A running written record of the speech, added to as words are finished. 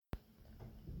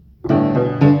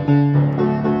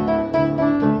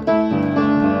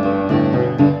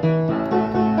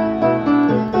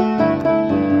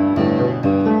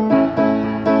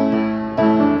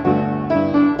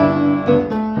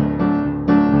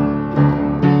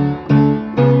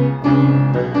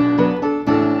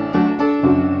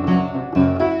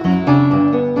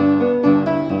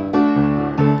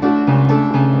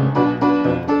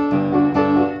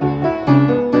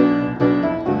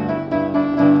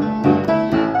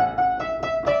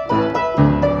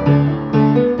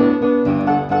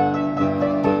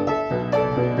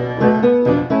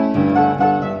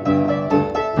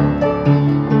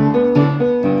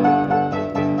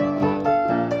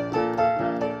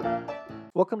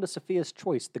Welcome to Sophia's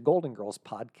Choice, the Golden Girls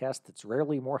podcast that's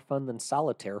rarely more fun than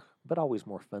solitaire, but always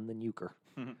more fun than euchre.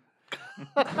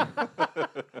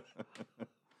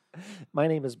 My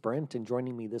name is Brent, and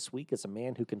joining me this week is a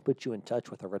man who can put you in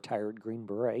touch with a retired Green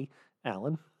Beret,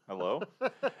 Alan. Hello?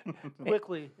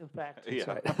 Quickly, in fact. That's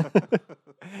Yeah. right.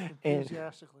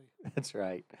 Enthusiastically. That's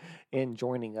right. And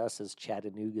joining us is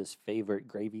Chattanooga's favorite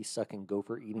gravy-sucking,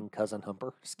 gopher-eating cousin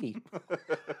Humper, Ski.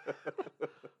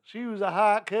 She was a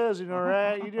hot cousin, all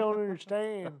right? You don't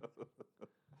understand.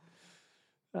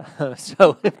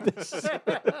 So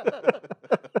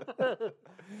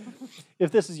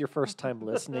if this is your first time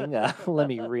listening, let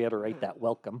me reiterate that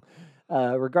welcome.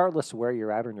 Regardless of where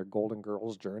you're at on your Golden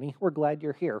Girls journey, we're glad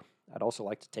you're here. I'd also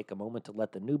like to take a moment to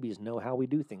let the newbies know how we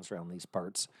do things around these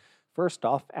parts. First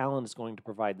off, Alan is going to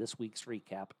provide this week's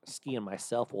recap. Ski and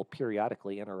myself will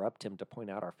periodically interrupt him to point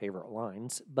out our favorite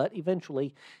lines, but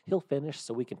eventually he'll finish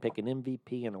so we can pick an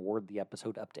MVP and award the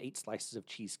episode up to 8 slices of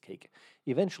cheesecake.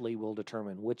 Eventually, we'll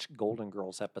determine which Golden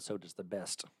Girls episode is the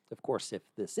best. Of course, if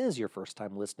this is your first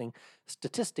time listening,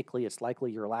 statistically it's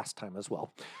likely your last time as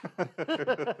well.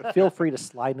 Feel free to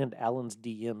slide into Alan's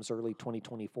DMs early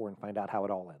 2024 and find out how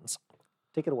it all ends.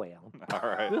 Take it away, Alan. All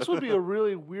right. This would be a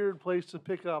really weird place to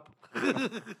pick up.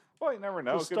 Well, you never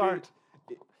know. To start.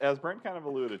 As Brent kind of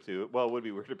alluded to, well, it would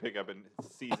be weird to pick up in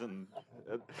season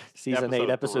 8,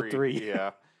 episode 3.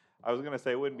 Yeah. I was going to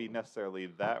say it wouldn't be necessarily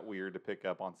that weird to pick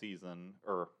up on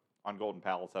on Golden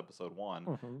Palace episode 1.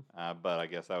 Mm-hmm. But I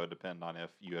guess that would depend on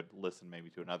if you had listened maybe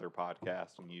to another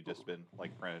podcast and you just been,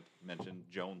 like Brent mentioned,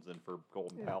 jonesing for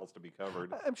Golden Palace to be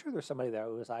covered. I'm sure there's somebody that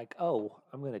was like, oh,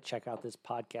 I'm going to check out this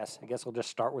podcast. I guess I'll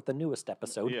just start with the newest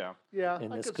episode. Yeah. Yeah,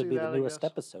 And I this could could see be that, the newest I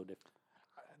guess. episode.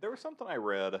 There was something I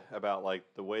read about like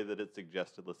the way that it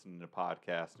suggested listening to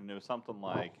podcasts, and it was something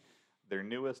like their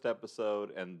newest episode,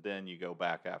 and then you go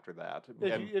back after that.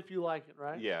 If you like it,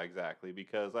 right? Yeah, exactly.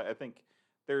 Because I think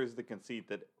there's the conceit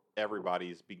that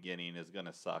everybody's beginning is going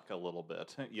to suck a little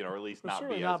bit, or at least not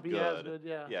be as good.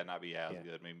 Yeah. Not be as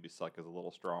good. Maybe suck is a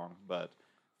little strong, but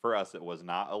for us, it was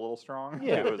not a little strong.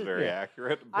 Yeah. It was very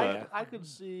accurate. But I could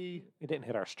see. It didn't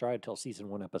hit our stride till season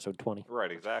 1, episode 20.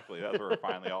 right, exactly. That's where it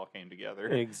finally all came together.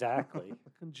 Exactly.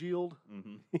 Congealed.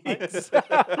 That's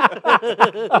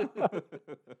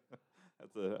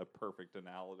a perfect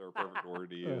analogy or a perfect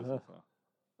word to use. Uh-huh. So.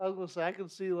 I was going to say, I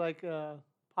could see like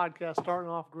podcasts starting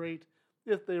off great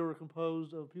if they were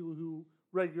composed of people who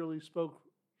regularly spoke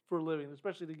for a living,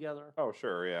 especially together. Oh,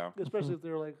 sure, yeah. Especially if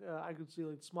they're like, I could see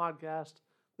like Smodcast.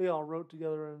 They all wrote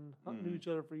together and knew each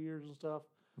other for years and stuff,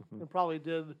 and probably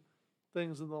did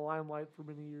things in the limelight for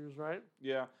many years, right?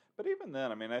 Yeah, but even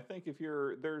then, I mean, I think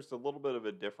there's a little bit of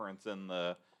a difference in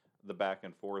the back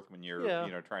and forth when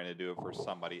you're trying to do it for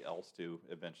somebody else to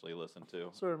eventually listen to.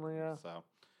 Certainly, yeah. So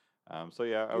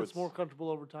yeah, I It's more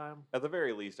comfortable over time. At the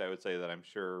very least, I would say that I'm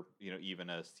sure even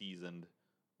a seasoned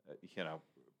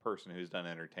person who's done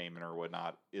entertainment or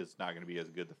whatnot is not going to be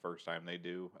as good the first time they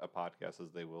do a podcast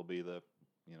as they will be the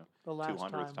The last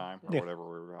 200th time or whatever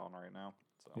we're on right now.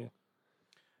 So,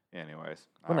 anyways,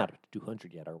 We're not at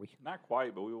 200 yet, are we? not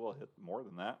quite, but we will hit more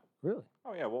than that. Really?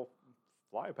 Oh yeah, we'll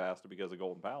fly past it because of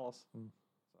Golden Palace.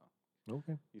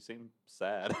 Okay. You seem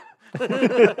sad.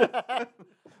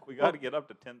 We got to get up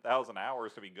to 10,000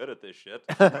 hours to be good at this shit.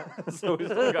 So we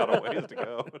still got a ways to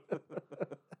go.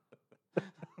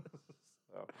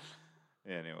 So,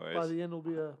 anyways. By the end, will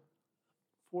be a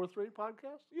fourth-rate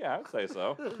podcast. Yeah, I'd say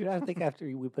so. Dude, I think after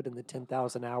we put in the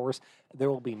 10,000 hours, there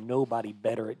will be nobody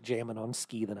better at jamming on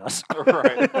Ski than us.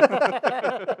 Right.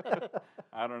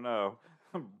 I don't know.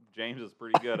 James is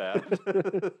pretty good at it.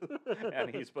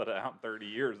 And he's put out 30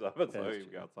 years of it, so he's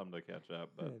got something to catch up.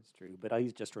 But. That's true. But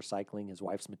he's just recycling his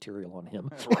wife's material on him.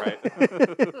 Right.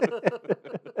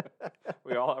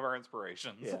 We all have our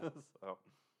inspirations. Yeah. So.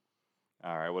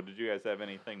 All right. Well, did you guys have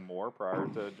anything more prior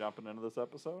to jumping into this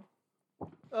episode?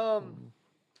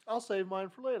 I'll save mine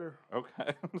for later.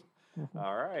 Okay.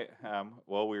 All right.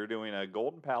 Well, we were doing a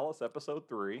Golden Palace episode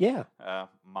 3. Yeah.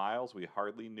 Miles, we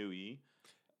hardly knew ye.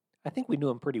 I think we knew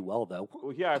him pretty well, though.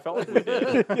 Well, yeah, I felt like we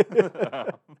did.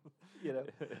 You know,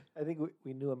 I think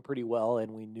we knew him pretty well,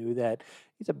 and we knew that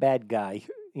he's a bad guy,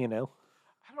 you know.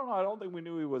 I don't know. I don't think we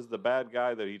knew he was the bad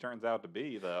guy that he turns out to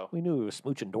be, though. We knew he was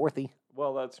smooching Dorothy.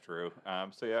 Well, that's true.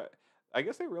 So, yeah, I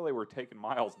guess they really were taking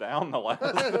Miles down the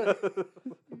last.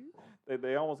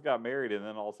 They almost got married, and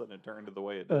then all of a sudden it turned to the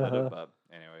way it did. But,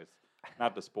 anyways,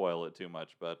 not to spoil it too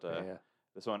much, but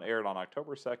this one aired on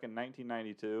October 2nd,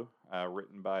 1992,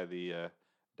 written by the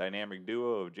dynamic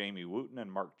duo of Jamie Wooten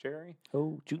and Mark Cherry.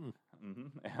 Oh, Jootin'. Mm-hmm.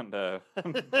 And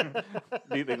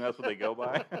do you think that's what they go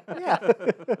by? Yeah.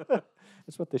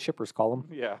 That's what the shippers call him.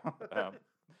 Yeah.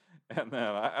 And then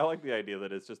I like the idea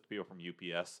that it's just people from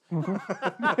UPS.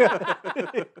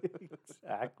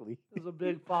 Exactly. There's a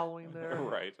big following there.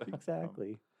 Right.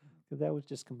 Exactly. 'Cause that was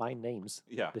just combined names.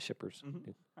 Yeah. The shippers.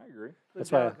 Mm-hmm. I agree. They've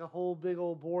That's got why- like a whole big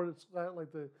old board. It's got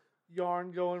like the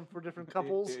yarn going for different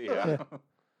couples. Yeah.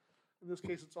 In this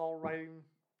case, it's all writing.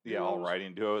 Yeah, all duos.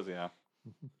 writing duos, yeah.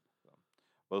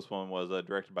 Well, this one was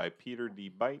directed by Peter D.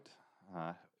 Byte,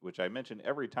 which I mention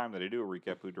every time that I do a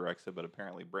recap who directs it, but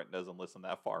apparently Brent doesn't listen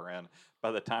that far in.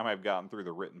 By the time I've gotten through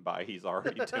the written by, he's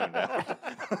already tuned out.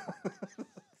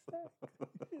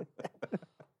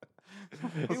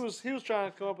 He was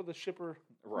trying to come up with a shipper.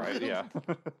 Right, yeah.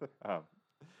 All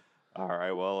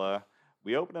right, well,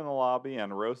 we open in the lobby,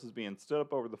 and Rose is being stood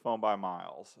up over the phone by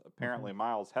Miles. Apparently,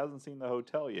 Miles hasn't seen the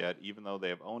hotel yet, even though they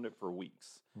have owned it for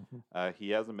weeks. He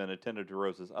hasn't been attentive to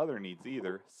Rose's other needs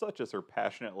either, such as her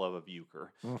passionate love of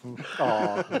euchre.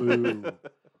 Aw, boo.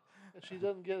 If she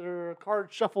doesn't get her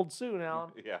card shuffled soon,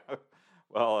 Alan. Yeah.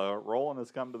 Well, Roland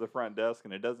has come to the front desk,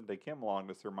 and it doesn't take him long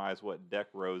to surmise what deck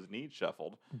Rose needs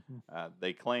shuffled.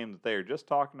 They claim that they are just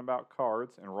talking about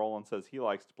cards, and Roland says he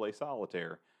likes to play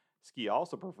solitaire. Ski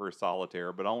also prefers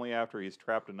solitaire, but only after he's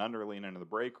trapped an underling into the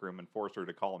break room and forced her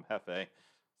to call him Hefe.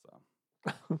 So.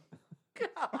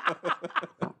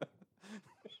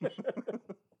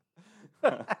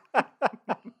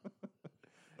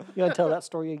 You want to tell that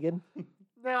story again?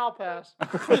 Now I'll pass.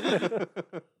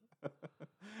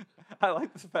 I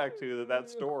like the fact, too, that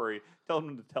story, telling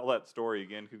him to tell that story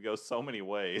again could go so many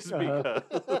ways because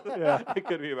it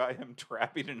could be about him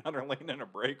trapping an underling in a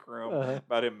break room,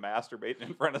 about him masturbating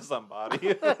in front of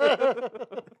somebody.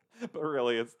 But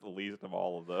really, it's the least of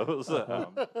all of those.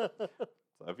 So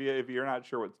if you're not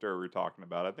sure what story we're talking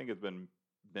about, I think it's been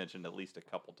mentioned at least a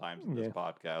couple times in this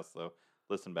podcast, so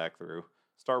listen back through.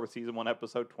 Start with season 1,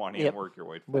 episode 20, and work your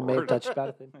way forward. We may have touched about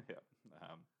it then. Yeah.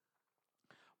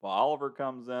 Well, Oliver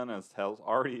comes in and has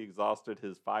already exhausted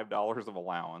his $5 of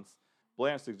allowance.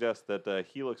 Blanche suggests that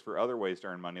he looks for other ways to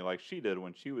earn money like she did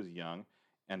when she was young.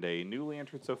 And a newly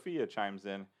entered Sophia chimes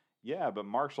in, yeah, but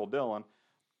Marshall Dillon,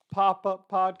 pop-up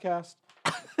podcast.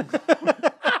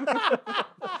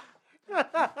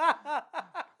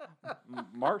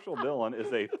 Marshall Dillon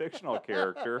is a fictional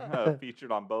character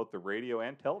featured on both the radio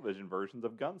and television versions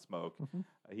of Gunsmoke.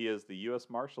 He is the U.S.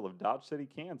 Marshal of Dodge City,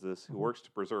 Kansas, who works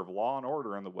to preserve law and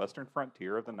order in the western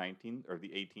frontier of the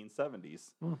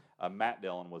 1870s. Matt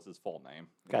Dillon was his full name.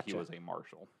 Gotcha. He was a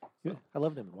marshal. Yeah, I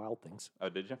loved him in Wild Things. Oh,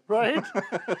 did you? Right?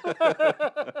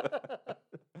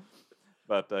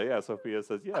 But yeah, Sophia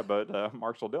says, yeah, but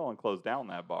Marshall Dillon closed down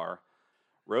that bar.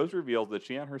 Rose reveals that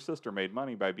she and her sister made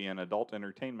money by being adult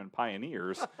entertainment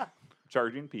pioneers,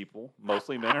 charging people,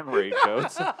 mostly men in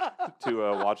raincoats, to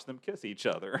watch them kiss each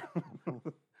other.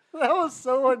 That was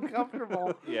so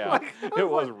uncomfortable. Yeah, it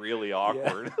was really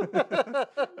awkward.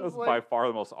 It was by far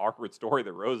the most awkward story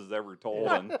that Rose has ever told,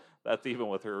 and that's even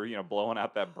with her, blowing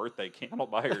out that birthday candle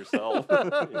by herself.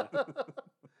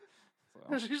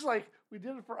 She's like, we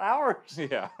did it for hours.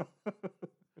 Yeah.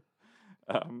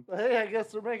 Hey, I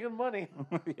guess they're making money.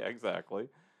 Yeah, exactly.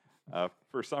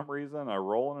 For some reason,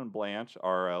 Roland and Blanche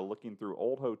are looking through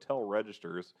old hotel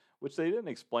registers, which they didn't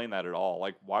explain that at all.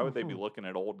 Like, why would they be looking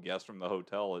at old guests from the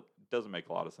hotel? It doesn't make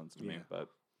a lot of sense to me. But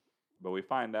we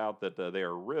find out that they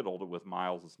are riddled with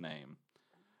Miles' name.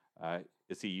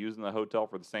 Is he using the hotel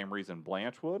for the same reason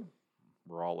Blanche would?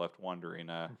 We're all left wondering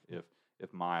if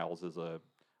Miles is a...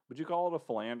 Would you call it a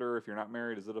philanderer if you're not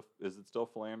married? Is it still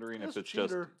philandering if it's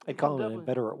just... I'd call him an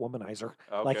inveterate womanizer,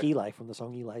 like Eli from the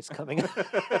song Eli's Coming.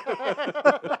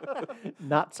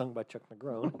 Not sung by Chuck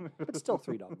McGrone, but still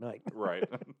Three Dog Night. Right.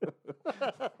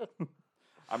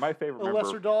 My favorite A member...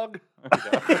 lesser dog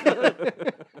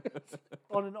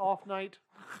on an off night.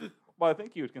 Well, I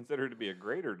think you would consider it to be a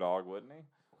greater dog, wouldn't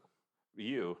he?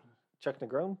 You. Chuck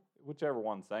McGrone? Whichever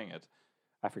one sang it.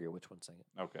 I forget which one sang it.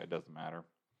 Okay, it doesn't matter.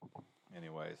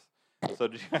 Anyways, So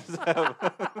did you guys have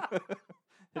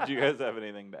did you guys have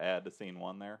anything to add to scene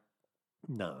 1 there?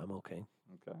 No, I'm okay.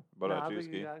 Okay. What Nah, about I you,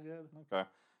 think you Ski? got good. Okay.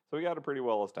 So we got it pretty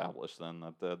well established then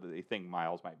that they think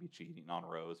Miles might be cheating on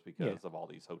Rose because of all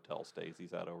these hotel stays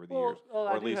he's had over the years. I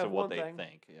Or at do least have of what one they thing.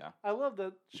 think. Yeah. I love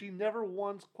that she never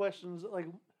once questions, like,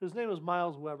 his name is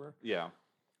Miles Weber. Yeah.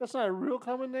 That's not a real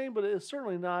common name, but it's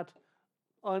certainly not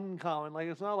uncommon. Like,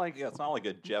 it's not like, Yeah, it's not like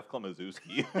a Jeff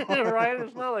Klemazewski. right?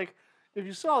 It's not like, if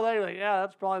you saw that, you're like, yeah,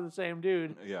 that's probably the same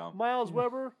dude. Yeah. Miles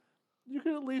Weber, you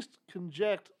can at least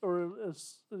conject or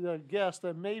guess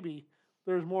that maybe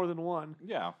there's more than one.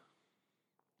 Yeah.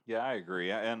 Yeah, I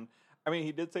agree. And I mean,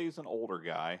 he did say he's an older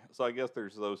guy, so I guess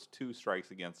there's those 2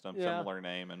 strikes against him, Yeah. similar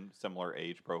name and similar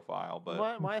age profile.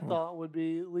 But My thought would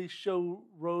be at least show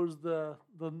Rose the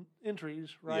entries,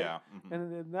 right? yeah, mhm.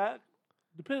 And that,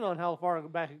 depending on how far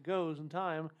back it goes in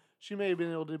time, she may have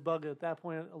been able to debug it at that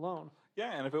point alone.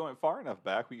 Yeah, and if it went far enough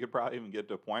back, we could probably even get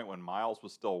to a point when Miles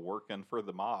was still working for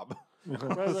the mob, Right,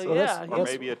 like, So yeah, or yes.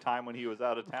 maybe a time when he was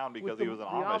out of town because he was an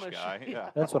the Amish Amish, guy. Yeah.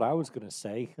 That's what I was going to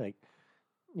say. Like,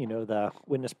 the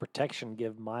witness protection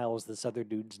give Miles this other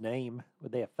dude's name.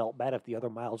 Would they have felt bad if the other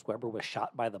Miles Weber was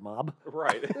shot by the mob?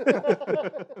 Right.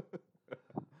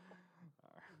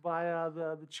 By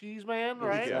the cheese man,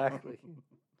 right? Exactly.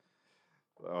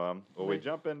 So, well, we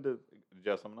jump into. Did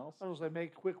you have something else? I was like,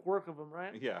 make quick work of him,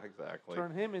 right? Yeah, exactly.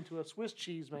 Turn him into a Swiss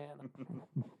cheese man.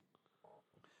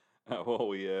 Well,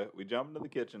 we jump into the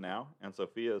kitchen now, and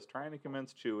Sophia is trying to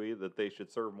convince Chewie that they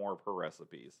should serve more of her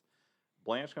recipes.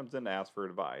 Blanche comes in to ask for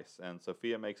advice, and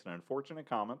Sophia makes an unfortunate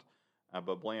comment,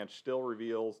 but Blanche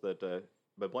reveals that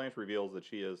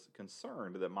she is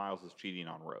concerned that Miles is cheating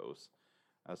on Rose.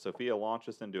 Sophia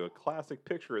launches into a classic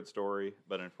picture it story,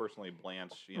 but unfortunately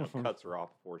Blanche, cuts her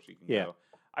off before she can go.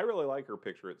 I really like her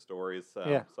picture it stories, so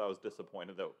I was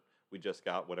disappointed that we just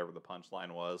got whatever the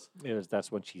punchline was.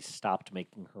 That's when she stopped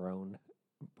making her own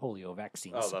polio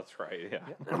vaccines. Oh, that's right. Yeah.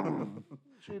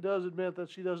 She does admit that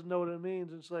she doesn't know what it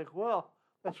means. It's like, well,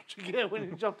 that's what you get when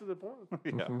you jump to the point.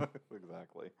 Yeah,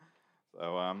 exactly.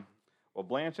 So, well,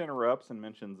 Blanche interrupts and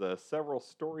mentions several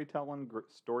storytelling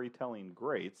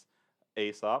greats.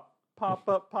 Aesop,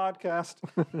 Pop-Up Podcast.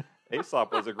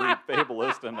 Aesop was a Greek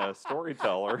fabulist and a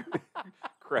storyteller,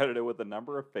 credited with a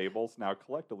number of fables now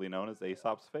collectively known as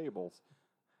Aesop's Fables.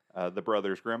 The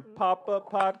Brothers Grimm, Pop-Up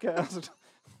Podcast.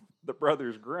 The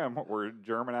Brothers Grimm were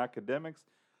German academics,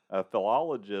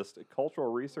 philologists,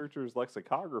 cultural researchers,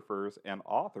 lexicographers, and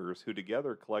authors who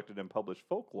together collected and published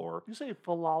folklore. You say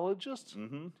philologist?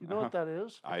 Mm-hmm. Do you know what that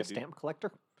is? Like a stamp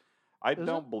collector? I Is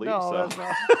don't it? believe No, so. that's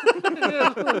not.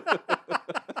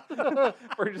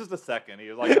 For just a second, he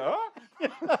was like, "Huh?"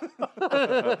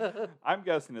 I'm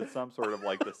guessing it's some sort of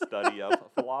like the study of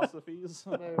philosophies,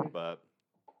 Maybe. but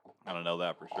I don't know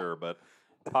that for sure. But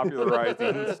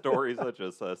popularizing stories such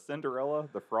as Cinderella,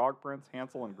 The Frog Prince,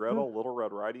 Hansel and Gretel, Little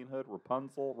Red Riding Hood,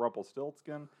 Rapunzel,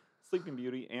 Rumpelstiltskin, Sleeping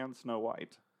Beauty, and Snow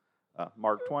White.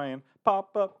 Mark Twain,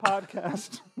 Pop-Up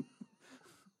Podcast.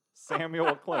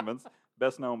 Samuel Clemens,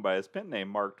 best known by his pen name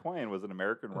Mark Twain, was an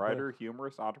American writer,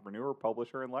 humorist, entrepreneur,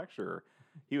 publisher, and lecturer.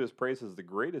 He was praised as the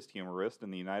greatest humorist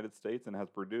in the United States and has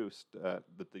produced, that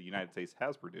the United States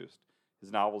has produced.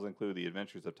 His novels include The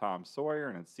Adventures of Tom Sawyer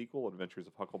and its sequel, Adventures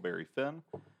of Huckleberry Finn.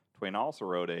 Twain also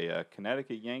wrote a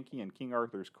Connecticut Yankee in King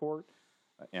Arthur's Court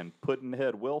and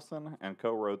Pudd'nhead Wilson, and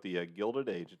co-wrote The Gilded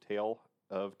Age, A Tale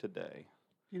of Today.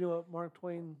 Do you know what Mark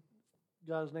Twain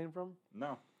got his name from?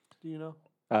 No. Do you know?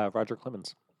 Roger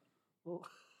Clemens. Well,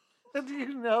 do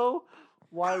you know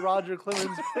why Roger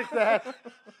Clemens picked that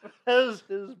as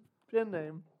his pen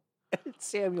name? It's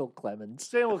Samuel Clemens.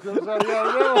 Samuel Clemens. Oh,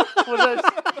 yeah, no.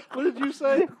 What did you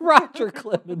say? Roger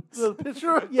Clemens. The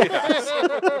picture? Yes.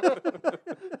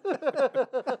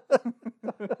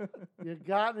 You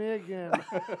got me again.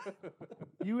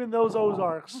 You and those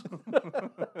Ozarks.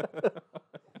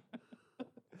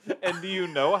 And do you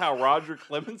know how Roger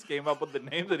Clemens came up with the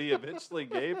name that he eventually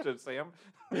gave to Sam?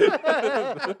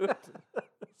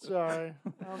 Sorry,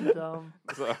 I'm dumb.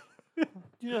 So, Do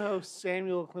you know how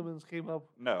Samuel Clemens came up?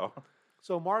 no.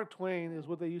 So Mark Twain is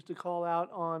what they used to call out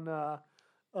on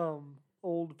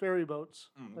old ferry boats,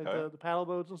 like okay. the paddle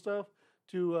boats and stuff,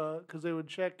 because they would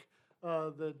check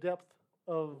the depth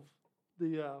of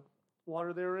the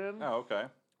water they were in Oh, okay.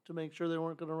 to make sure they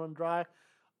weren't going to run dry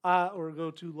or go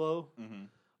too low. Mm-hmm.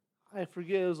 I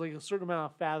forget, it was like a certain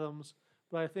amount of fathoms,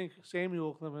 but I think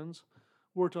Samuel Clemens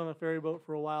worked on a ferry boat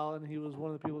for a while, and he was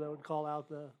one of the people that would call out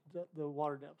the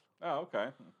water depth. Oh, okay.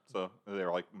 So they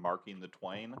were like marking the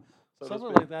Twain, so to Something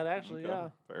speak? like that, actually, Okay, yeah.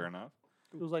 Fair enough.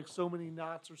 It was like so many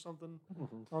knots or something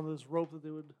on this rope that they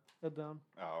would head down.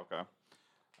 Oh, okay.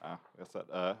 Guess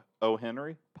that. O.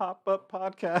 Henry pop-up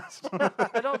podcast.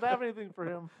 I don't have anything for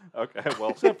him Okay, well,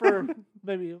 except for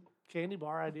maybe a candy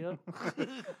bar idea.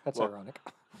 That's Well- ironic.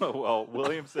 well,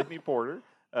 William Sidney Porter,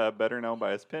 better known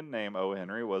by his pen name O.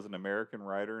 Henry, was an American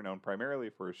writer known primarily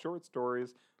for his short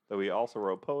stories, though he also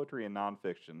wrote poetry and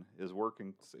nonfiction. His work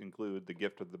include The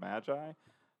Gift of the Magi,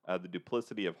 The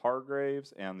Duplicity of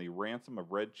Hargraves, and The Ransom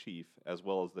of Red Chief, as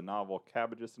well as the novel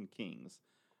Cabbages and Kings.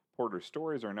 Porter's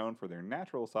stories are known for their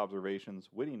naturalist observations,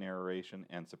 witty narration,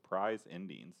 and surprise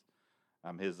endings.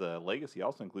 His legacy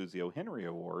also includes the O. Henry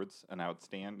Awards, an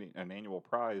annual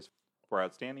prize for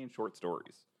outstanding short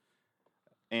stories.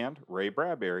 And Ray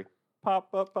Bradbury,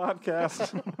 pop-up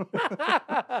podcast.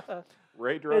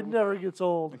 Ray It drove. never gets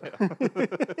old.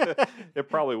 It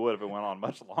probably would if it went on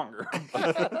much longer.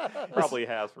 Probably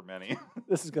has for many.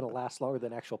 This is going to last longer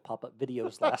than actual pop-up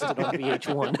videos lasted on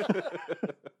VH1.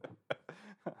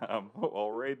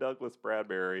 Well, Ray Douglas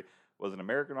Bradbury was an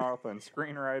American author and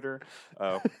screenwriter,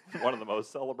 one of the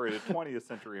most celebrated 20th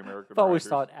century American I've always writers.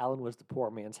 thought Alan was the poor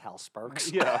man's Hal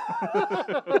Sparks. Yeah.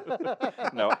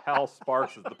 No, Hal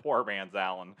Sparks is the poor man's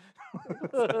Alan.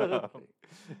 You're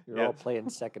Yeah. all playing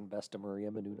second best to Maria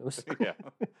Menounos. Yeah,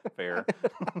 fair.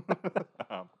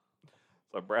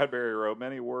 So Bradbury wrote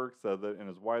many works and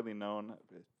is widely known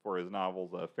for his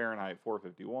novels Fahrenheit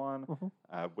 451,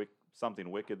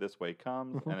 Something Wicked This Way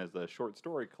Comes, and his short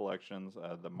story collections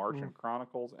The Martian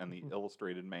Chronicles and The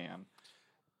Illustrated Man.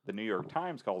 The New York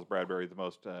Times calls Bradbury the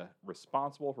most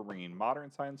responsible for bringing modern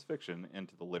science fiction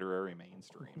into the literary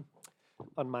mainstream.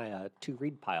 On my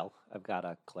to-read pile, I've got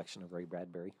a collection of Ray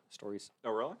Bradbury stories.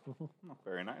 Oh, really? Oh,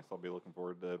 very nice. I'll be looking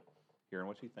forward to hearing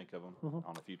what you think of him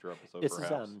on a future episode, This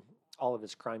perhaps. is all of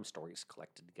his crime stories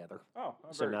collected together. Oh,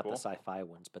 So very not cool. the sci-fi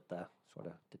ones, but the sort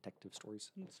of detective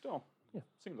stories. Still, Yeah.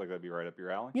 seems like that'd be right up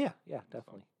your alley. Yeah,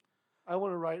 definitely. I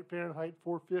want to write Fahrenheit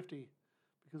 450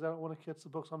 because I don't want to catch the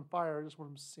books on fire. I just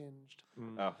want them singed.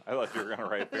 Oh, I thought you were going to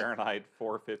write Fahrenheit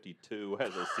 452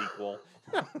 as a sequel.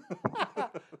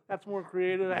 That's more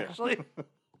creative, actually.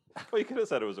 Well, you could have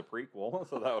said it was a prequel,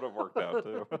 so that would have worked out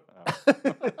too.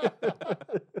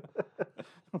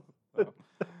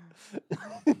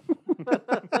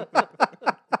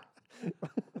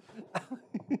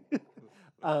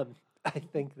 I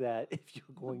think that if you're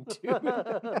going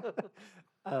to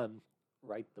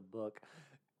write the book,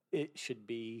 it should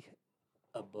be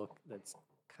a book that's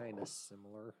kind of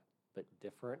similar but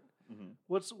different.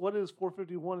 What is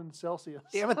 451 in Celsius?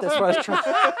 Damn it, that's what I was trying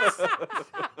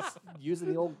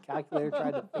using the old calculator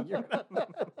trying to figure it out.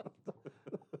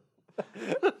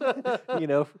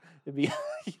 It'd be,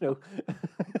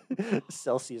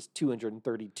 Celsius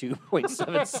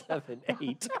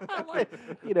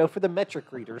 232.778. For the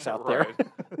metric readers out there. Right.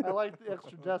 I like the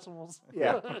extra decimals.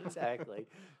 Yeah, exactly.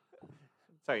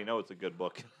 That's how you know it's a good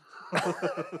book.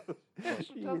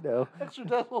 Extra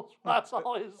decimals. That's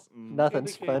always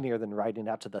Nothing's indicate. funnier than writing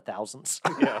out to the thousands.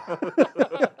 Yeah.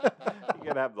 You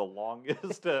gotta have the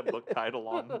longest book title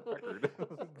on record.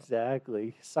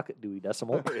 Exactly. Suck it, Dewey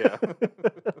Decimal. Yeah.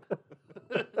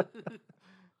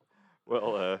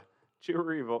 Well,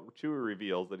 Chewie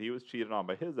reveals that he was cheated on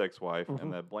by his ex-wife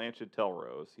and that Blanche should tell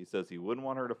Rose. He says he wouldn't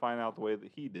want her to find out the way that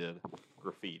he did,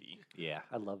 graffiti. Yeah,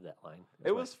 I love that line. It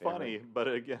That's my was favorite. funny, but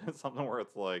again, it's something where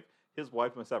it's like, his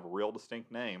wife must have a real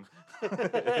distinct name.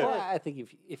 Well, I think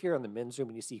if you're in the men's room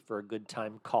and you see for a good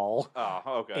time call Oh,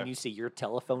 okay. and you see your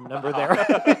telephone number there,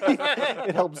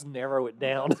 it helps narrow it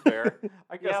down. That's fair.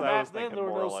 I guess Yeah, I was back then thinking there were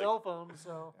more no like, cell phones,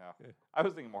 so yeah. I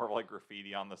was thinking more of like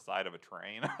graffiti on the side of a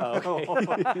train. Okay.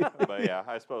 But yeah,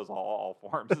 I suppose all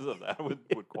forms of that would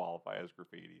qualify as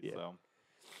graffiti. Yeah. So,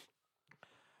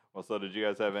 well, so did you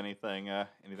guys have anything to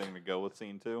go with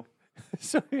scene 2?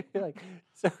 So you're like,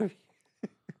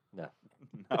 no.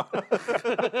 No.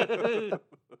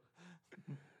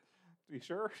 You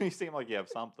sure? You seem like you have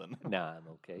something. Nah, I'm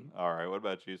okay. All right. What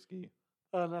about you, Ski?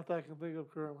 not that I can think of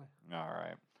currently. All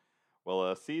right.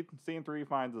 Well, scene 3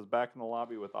 finds us back in the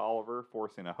lobby with Oliver,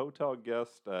 forcing a hotel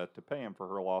guest to pay him for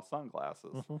her lost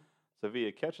sunglasses.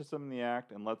 Sophia catches him in the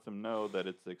act and lets him know that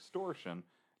it's extortion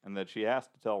and that she has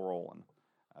to tell Roland.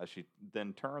 She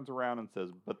then turns around and says,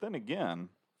 but then again,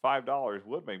 $5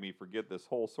 would make me forget this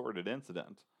whole sordid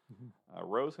incident.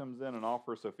 Rose comes in and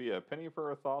offers Sophia a penny for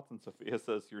her thoughts, and Sophia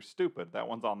says, you're stupid. That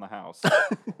one's on the house.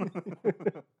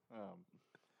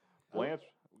 Blanche.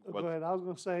 Go ahead. I was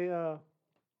going to say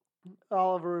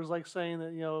Oliver is like saying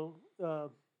that,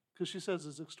 because she says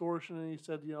it's extortion, and he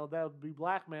said, that would be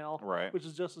blackmail, Right. which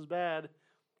is just as bad.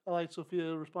 I like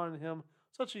Sophia responding to him,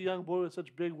 such a young boy with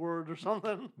such big words or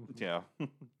something. Yeah.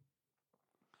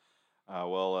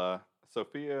 Well,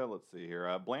 Sophia, let's see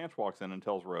here. Blanche walks in and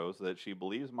tells Rose that she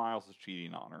believes Miles is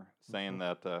cheating on her, saying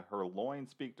that her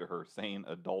loins speak to her, saying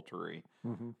adultery.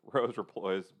 Rose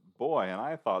replies, "Boy, and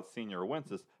I thought Senior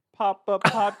Wences pop-up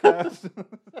podcast."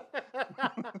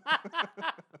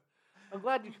 I'm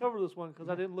glad you covered this one because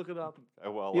I didn't look it up.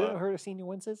 Well, You haven't heard of Senior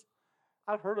Wences?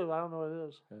 I've heard of it. I don't know what it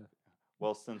is.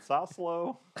 well,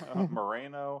 Sensaslo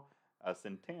Moreno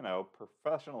Centeno,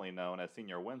 professionally known as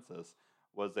Senior Wences,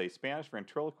 was a Spanish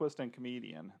ventriloquist and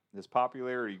comedian. His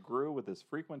popularity grew with his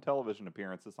frequent television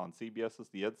appearances on CBS's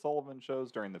The Ed Sullivan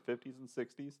Shows during the 50s and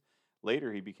 60s.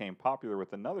 Later, he became popular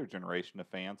with another generation of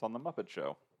fans on The Muppet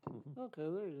Show. Okay,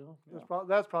 there you go. Yeah.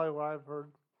 That's probably what I've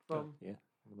heard from. Yeah,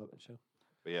 The Muppet Show.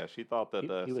 But yeah, she thought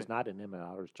that... He was not in Emmett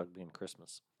Otter's Jugby and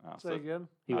Christmas. Say again?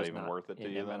 He not was even not worth it to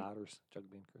in you Emmett then? Otter's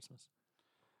Jugby and Christmas.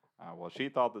 Well, she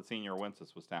thought that Senior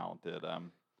Wences was talented. Did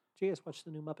you guys watch the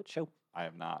new Muppet Show? I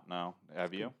have not, no.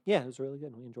 Have you? Yeah, it was really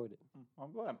good. We enjoyed it.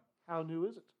 I'm glad. How new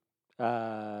is it?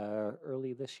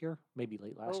 Early this year, maybe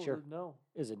late last year. No.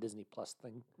 Is a Disney Plus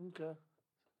thing. Okay.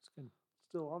 It's good.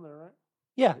 Still on there, right?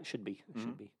 Yeah, it should be. It Mhm.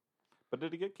 should be. But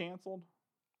did it get canceled?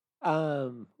 I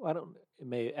don't. It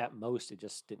may at most it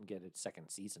just didn't get its second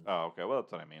season. Oh, okay. Well,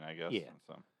 that's what I mean, I guess. Yeah.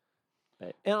 So.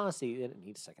 But and honestly, it didn't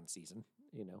need a second season.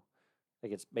 You know,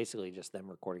 like it's basically just them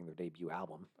recording their debut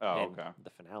album. Oh, and okay. The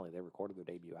finale, they recorded their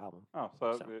debut album. Oh,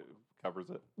 so So. it covers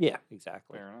it. Yeah,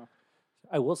 exactly. Fair enough.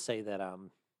 I will say that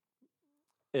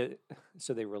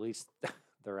so they released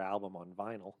their album on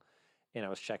vinyl, and I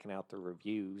was checking out the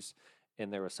reviews,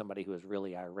 and there was somebody who was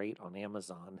really irate on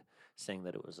Amazon saying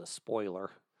that it was a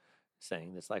spoiler,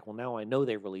 saying this like, well, now I know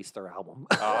they released their album.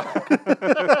 And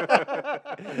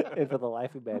for the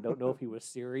life of me, I don't know if he was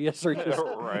serious or just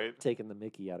Right. taking the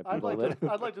mickey out of I'd people.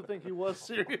 I'd like to think he was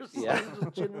serious. Yeah. He was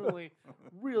just genuinely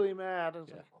really mad. It's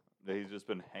Yeah. like, He's just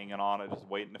been hanging on it, just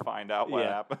waiting to find out what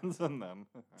Yeah. happens, and then.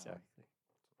 Exactly.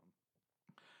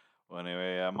 Well,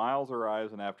 anyway, Miles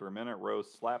arrives, and after a minute,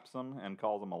 Rose slaps him and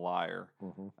calls him a liar.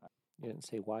 Mm-hmm. You didn't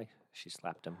say why she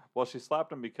slapped him. Well, she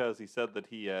slapped him because he said that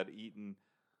he had eaten,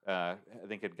 I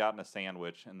think had gotten a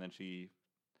sandwich, and then I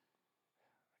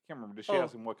can't remember, did she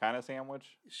ask him what kind of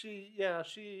sandwich? she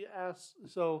asked.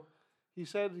 So he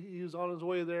said he was on his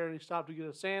way there and he stopped to get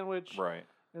a sandwich. Right.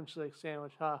 And she's like,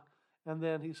 sandwich, huh? And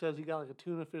then he says he got like a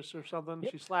tuna fish or something.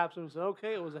 Yep. She slaps him and said,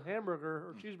 okay, it was a hamburger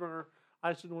or cheeseburger.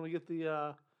 I just didn't want to get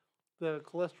the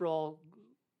cholesterol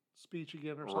speech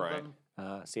again or Right. something.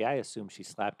 See, I assume she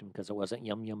slapped him because it wasn't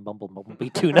yum yum bumblebee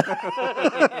tuna.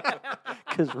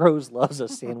 Because Rose loves a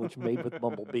sandwich made with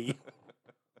bumblebee.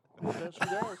 Yes, she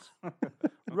does.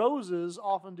 Roses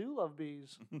often do love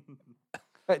bees.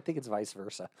 I think it's vice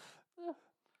versa.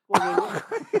 Well,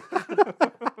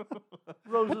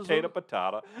 roses, Potato,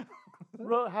 patata.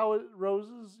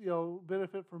 roses,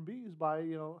 benefit from bees by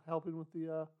helping with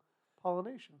the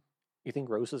pollination. You think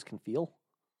roses can feel?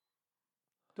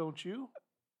 Don't you?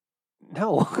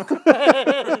 No.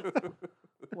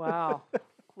 Wow,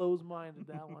 close-minded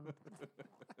that one.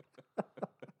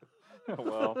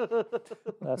 Well,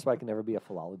 That's why I can never be a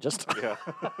philologist. yeah.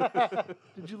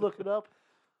 Did you look it up?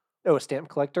 Oh, a stamp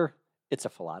collector? It's a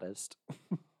philologist.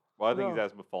 Well, I think he's No.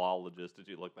 asking a philologist. Did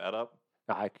you look that up?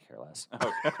 I could care less.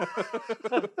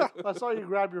 Okay. I saw you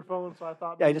grab your phone, so I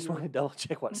thought. Yeah, I maybe just you wanted to double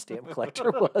check what stamp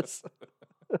collector was.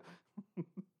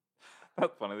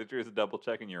 That's funny that you're just double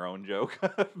checking your own joke.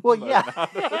 Well, But yeah,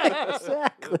 not-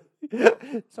 exactly.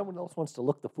 Someone else wants to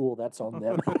look the fool. That's on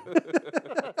them.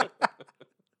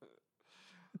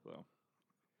 So,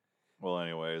 well,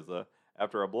 anyways,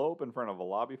 after a blow up in front of a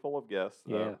lobby full of guests,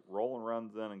 Yeah. Roland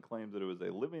runs in and claims that it was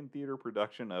a living theater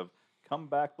production of Come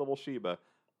Back Little Sheba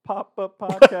pop-up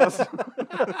podcast.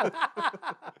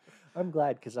 I'm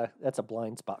glad because that's a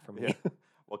blind spot for me. Yeah.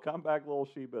 Well, Come Back Little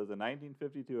Sheba is a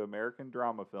 1952 American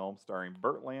drama film starring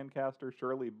Burt Lancaster,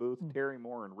 Shirley Booth, Terry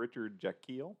Moore, and Richard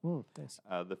Jekyll. Nice.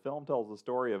 The film tells the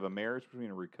story of a marriage between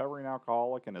a recovering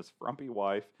alcoholic and his frumpy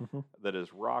wife that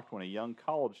is rocked when a young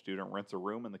college student rents a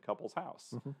room in the couple's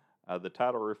house. The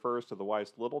title refers to the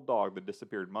wife's little dog that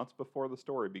disappeared months before the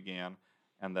story began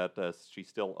and that she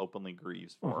still openly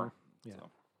grieves for. Yeah.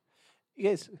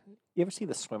 So, You ever see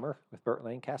The Swimmer with Burt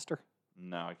Lancaster?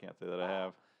 no, I can't say that I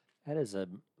have. That is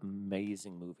an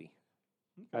amazing movie.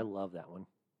 I love that one.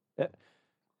 That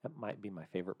might be my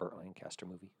favorite Burt Lancaster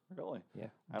movie. Really? Yeah,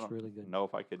 I it's don't really good. know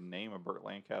if I could name a Burt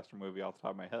Lancaster movie off the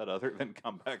top of my head other than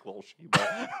Come Back Little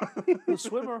Sheba. The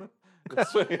Swimmer.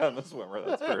 Yeah, The Swimmer,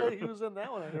 that's true. He was in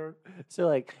that one, I heard. So,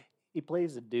 like, he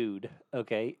plays a dude,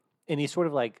 okay, and he sort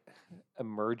of like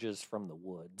emerges from the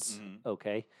woods, Mhm.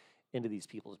 okay, into these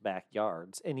people's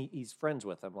backyards, and he's friends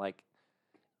with them. Like,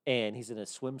 And he's in a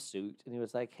swimsuit, and he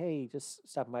was like, "Hey, just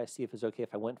stopping by to see if it's okay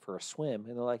if I went for a swim."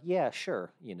 And they're like, "Yeah,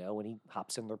 sure," and he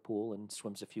hops in their pool and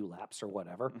swims a few laps or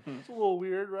whatever. It's a little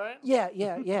weird, right? Yeah.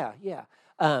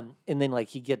 And then like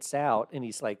he gets out, and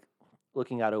he's like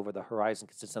looking out over the horizon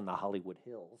because it's in the Hollywood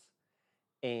Hills,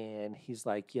 and he's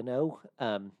like,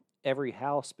 every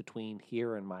house between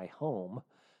here and my home,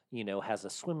 has a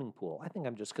swimming pool. I think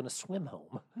I'm just going to swim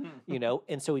home,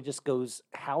 And so he just goes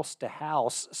house to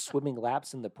house, swimming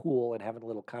laps in the pool and having a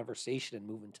little conversation and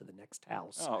moving to the next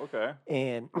house. Oh, okay.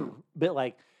 And, but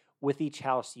like with each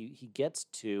house he gets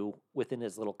to, within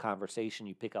his little conversation,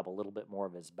 you pick up a little bit more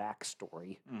of his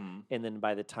backstory. And then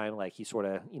by the time like he sort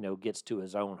of, gets to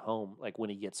his own home, like when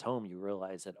he gets home, you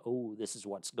realize that, oh, this is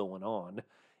what's going on.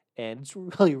 And it's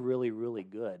really, really, really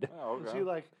good. Oh, okay. Is he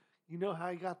like, you know how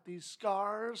I got these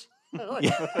scars?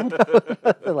 Nothing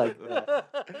like that.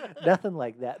 Nothing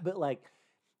like that. But like,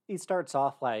 he starts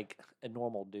off like a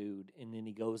normal dude, and then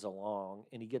he goes along,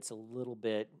 and he gets a little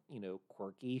bit,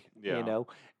 quirky,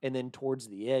 and then towards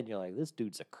the end, you're like, this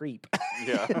dude's a creep.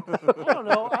 Yeah. I don't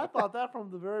know. I thought that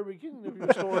from the very beginning of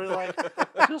your story. Like,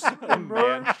 just A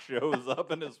man emerge. shows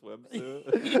up in his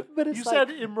swimsuit. But it's You like,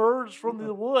 said emerge from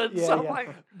the woods. Yeah, So I'm yeah.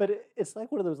 like, But it's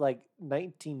like one of those like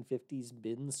 1950s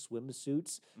men's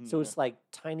swimsuits. So it's like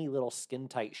tiny little skin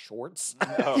tight shorts.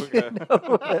 Oh, okay.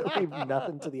 That leave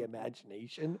nothing to the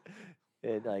imagination.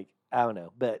 And like, I don't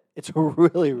know, but it's a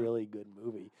really, really good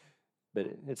movie. But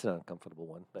it's an uncomfortable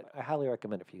one. But I highly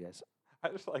recommend it for you guys. I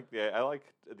just like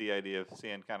the idea of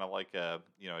seeing kind of like a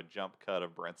jump cut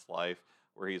of Brent's life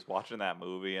where he's watching that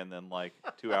movie and then like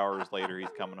 2 hours later he's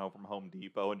coming home from Home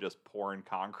Depot and just pouring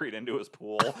concrete into his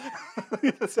pool.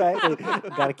 Exactly.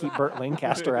 Got to keep Burt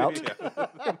Lancaster out. Yeah.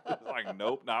 It's like,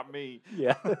 nope, not me.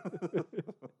 Yeah.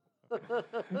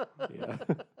 Yeah.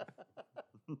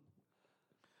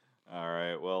 All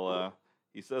right. Well,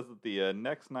 he says that the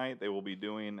next night they will be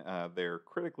doing their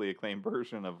critically acclaimed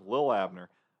version of Lil Abner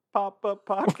Pop-Up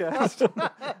Podcast.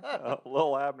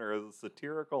 Lil Abner is a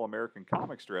satirical American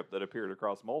comic strip that appeared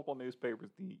across multiple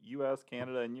newspapers in the U.S.,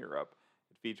 Canada, and Europe.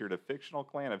 It featured a fictional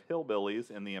clan of hillbillies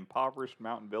in the impoverished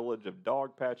mountain village of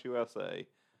Dogpatch, USA.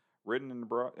 Written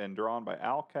and drawn by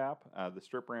Al Cap, the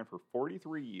strip ran for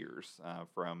 43 years,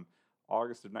 from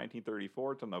August of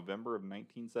 1934 to November of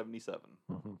 1977.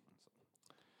 Mm-hmm.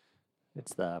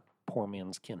 It's the poor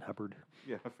man's Ken Hubbard.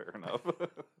 Yeah, fair enough.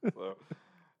 So,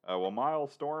 well,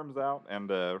 Miles storms out, and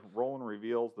Roland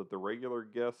reveals that the regular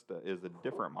guest is a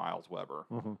different Miles Weber.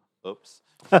 Mm-hmm. Oops.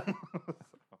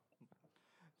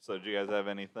 So, do you guys have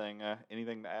anything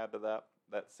to add to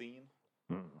that scene?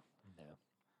 No.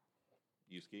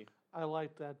 Yuski? I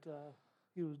liked that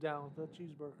he was down with that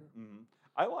cheeseburger. Mm-hmm.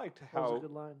 I liked That was a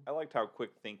good line. how quick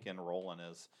thinking Roland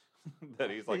is. That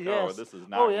he's like, Yes. oh, this is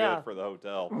not yeah. good for the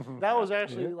hotel. That was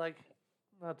actually like,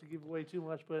 not to give away too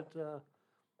much, but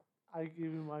I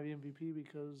gave him my MVP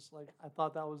because like I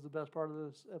thought that was the best part of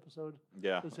this episode.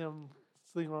 Yeah. Was him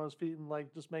sleeping on his feet and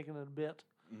like just making it a bit.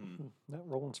 Mm-hmm. Not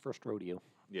Roland's first rodeo.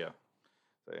 Yeah.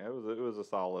 So yeah, it was a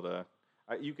solid.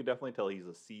 You could definitely tell he's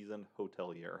a seasoned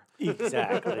hotelier.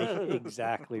 Exactly.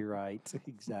 Exactly right. You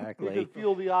Exactly. could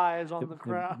feel the eyes on the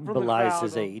crowd. from the Belies crowd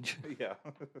his on- age. Yeah.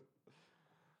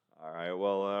 All right.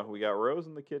 Well, we got Rose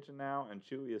in the kitchen now, and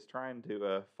Chewie is trying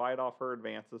to fight off her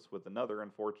advances with another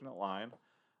unfortunate line.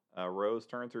 Rose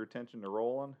turns her attention to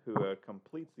Roland, who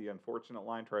completes the unfortunate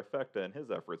line trifecta in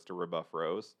his efforts to rebuff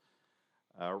Rose.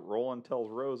 Roland tells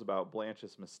Rose about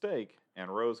Blanche's mistake, and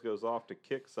Rose goes off to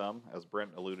kick as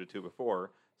Brent alluded to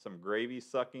before, some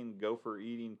gravy-sucking,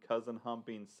 gopher-eating,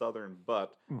 cousin-humping southern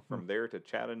butt from there to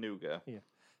Chattanooga. Yeah.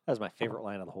 That was my favorite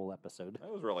line of the whole episode. That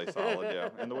was really solid, yeah.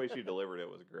 And the way she delivered it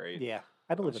was great. Yeah.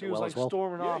 I delivered She it was well like as well.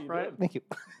 storming Yeah, off, you right? did. Thank you.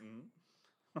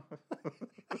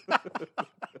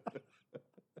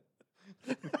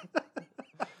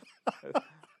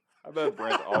 I bet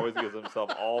Brent always gives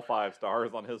himself all 5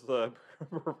 stars on his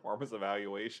performance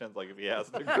evaluations, like if he has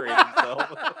to grade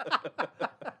himself.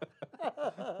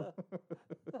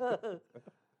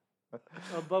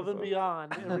 Above and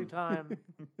beyond every time.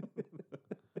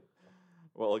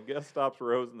 Well, a guest stops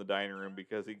Rose in the dining room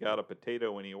because he got a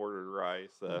potato when he ordered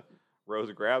rice.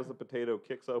 Rose grabs the potato,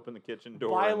 kicks open the kitchen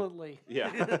door. Violently.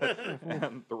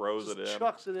 And throws Just it in.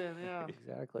 chucks it in, yeah.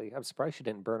 Exactly. I'm surprised she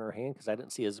didn't burn her hand because I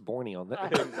didn't see his borny on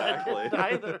that. Exactly. I didn't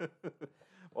either.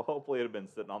 Well, hopefully it had been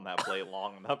sitting on that plate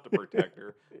long enough to protect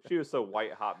her. She was so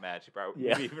white hot mad she probably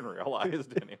Yeah. wouldn't even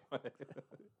realized anyway.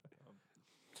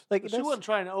 Like She that's- wasn't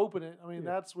trying to open it. I mean,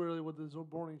 that's really what the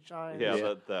morning shine Yeah,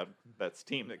 is. that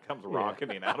steam that comes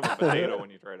rocketing out of a potato when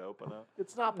you try to open it.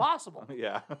 It's not possible.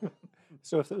 Yeah.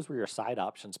 So if those were your side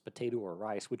options, potato or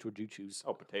rice, which would you choose?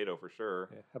 Oh, potato for sure.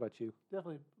 Yeah. How about you?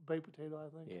 Definitely baked potato, I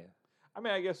think. Yeah. I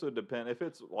mean, I guess it would depend. If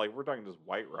it's like we're talking just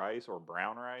white rice or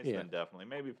brown rice, Yeah. then definitely.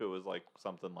 Maybe if it was like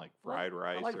something like Well, fried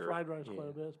rice I like or fried rice quite Yeah.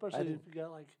 a bit, especially think- if you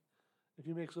got if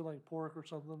you mix it like pork or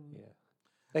something. Yeah.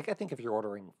 Like I think if you're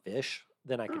ordering fish,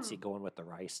 then I could see going with the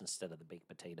rice instead of the baked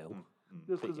potato. Mm.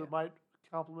 Just But because yeah. it might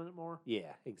complement it more.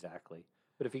 Yeah, exactly.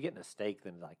 But if you're getting a steak,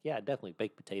 then like, yeah, definitely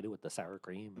baked potato with the sour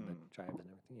cream and the chives and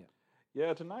everything. Yeah.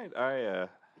 Yeah, tonight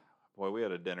boy, we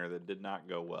had a dinner that did not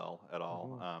go well at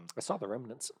all. I saw the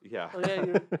remnants. Yeah, Oh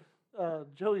yeah,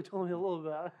 Joey told me a little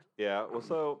about it. yeah. Well,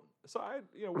 so I,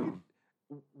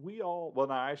 we all. Well,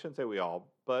 no, I shouldn't say we all,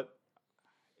 but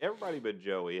everybody but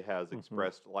Joey has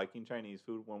expressed liking Chinese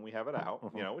food when we have it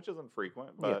out. Which isn't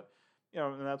frequent, but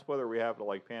and that's whether we have to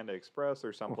like Panda Express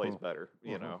or someplace better.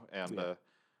 And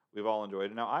we've all enjoyed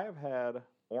it. Now, I have had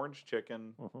orange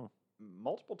chicken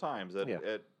multiple times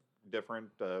at different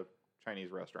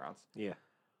Chinese restaurants. Yeah.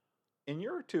 In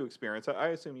your two experience, I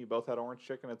assume you both had orange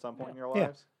chicken at some point in your Yeah.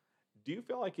 lives. Do you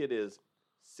feel like it is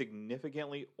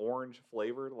significantly orange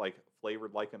flavored like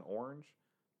an orange?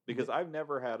 Because I've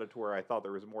never had it to where I thought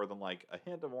there was more than like a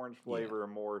hint of orange flavor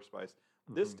and more spice.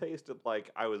 This tasted like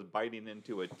I was biting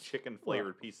into a chicken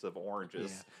flavored piece of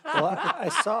oranges. Yeah. Well, I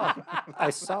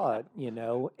saw it, and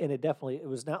it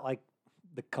was not like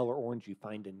the color orange you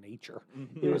find in nature.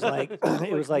 It was like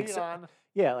it was like neon.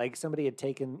 like somebody had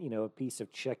taken a piece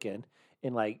of chicken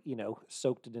and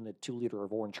soaked it in a 2 liter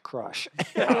of orange crush.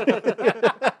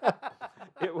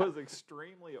 It was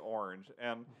extremely orange,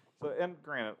 and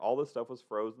granted, all this stuff was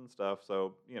frozen stuff,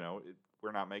 so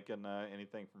we're not making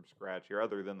anything from scratch here,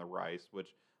 other than the rice,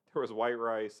 which there was white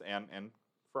rice and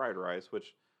fried rice,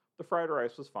 which the fried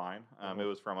rice was fine. It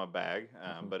was from a bag,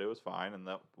 but it was fine, and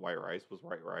the white rice was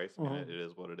white rice. I mean, it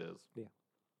is what it is. Yeah.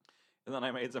 And then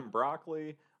I made some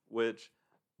broccoli, which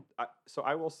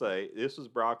I will say this was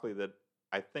broccoli that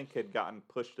I think had gotten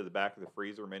pushed to the back of the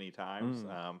freezer many times.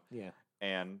 Yeah.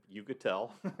 And you could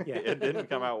tell Yeah. it didn't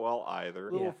come out well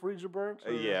either. Little freezer burns.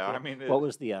 Or? Yeah, I mean, What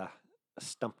was the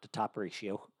stump to top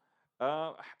ratio?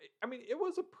 I mean, it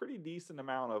was a pretty decent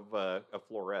amount of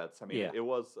florets. I mean, Yeah. it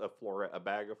was a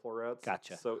bag of florets.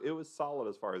 Gotcha. So it was solid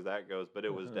as far as that goes, but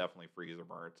it was definitely freezer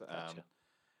burnt. Gotcha.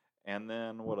 And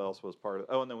then what else was part of?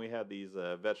 Oh, and then we had these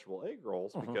vegetable egg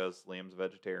rolls because Liam's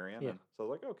vegetarian. Yeah. And so I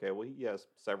was like, okay, well, he has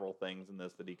several things in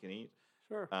this that he can eat.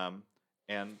 Sure.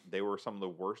 And they were some of the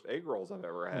worst egg rolls I've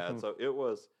ever had. So it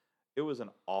was an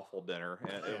awful dinner,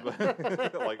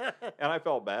 and I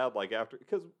felt bad after,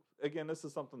 because again, this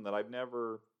is something that I've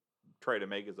never tried to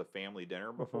make as a family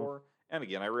dinner before. And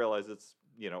again, I realize it's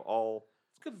all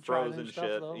It's good to try frozen new stuff,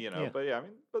 shit, though. Yeah. but I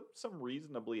mean, but some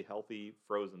reasonably healthy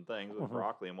frozen things with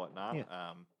broccoli and whatnot.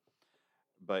 Yeah.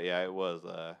 But yeah, it was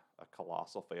a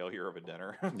colossal failure of a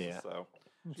dinner. Yeah. So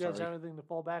Did you guys have anything to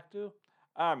fall back to?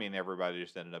 I mean, everybody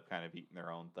just ended up kind of eating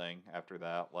their own thing after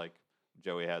that. Like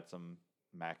Joey had some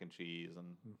mac and cheese,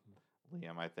 and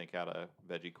Liam, I think, had a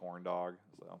veggie corn dog.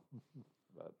 So,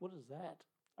 but What is that?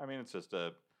 I mean, it's just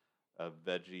a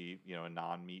veggie, a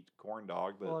non-meat corn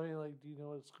dog. That Well, I mean, do you know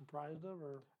what it's comprised of,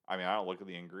 or? I mean, I don't look at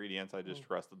the ingredients. I just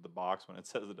trusted the box when it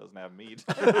says it doesn't have meat.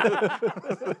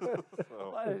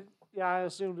 So, Yeah, I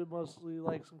assumed it mostly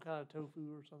like some kind of tofu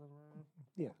or something. Right?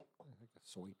 Yeah. Like a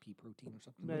soy pea protein or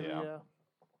something. Maybe, Yeah.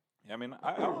 yeah. I mean,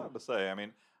 I'll have to say, I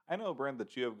mean, I know, Brent,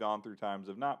 that you have gone through times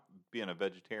of not being a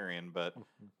vegetarian, but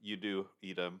you do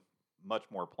eat a much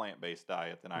more plant-based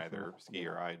diet than either Ski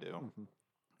or I do.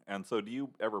 And so do you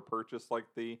ever purchase like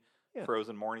the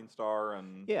frozen Morningstar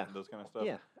and those kind of stuff?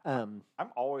 Yeah. I'm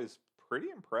always pretty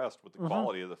impressed with the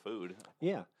quality of the food.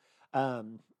 Yeah.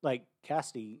 Like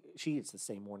Cassidy, she eats the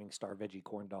same Morningstar veggie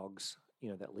corn dogs,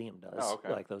 that Liam does. Oh,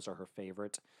 okay. Like those are her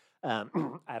favorite. I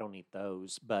don't eat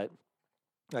those, but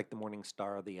like the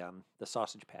Morningstar, the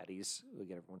sausage patties we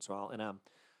get every once in a while. And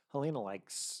Helena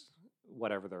likes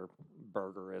whatever their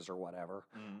burger is or whatever.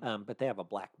 But they have a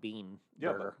black bean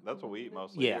burger. That's what we eat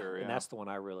mostly here. And that's the one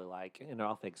I really like. And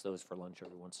I'll fix those for lunch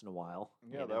every once in a while.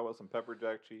 Yeah, that was some pepper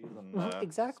jack cheese and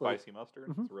exactly. spicy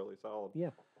mustard. It's really solid. Yeah.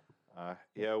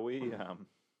 We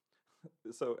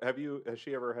so has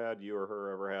she ever had, you or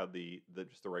her ever had the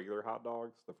just the regular hot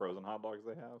dogs, the frozen hot dogs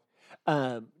they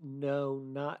have? No,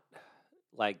 not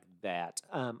like that.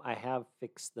 I have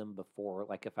fixed them before.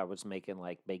 Like if I was making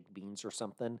like baked beans or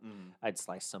something, I'd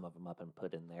slice some of them up and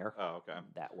put in there. Oh, okay.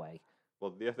 That way.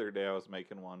 Well, the other day I was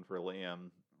making one for Liam,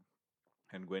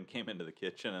 and Gwen came into the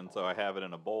kitchen, and so I have it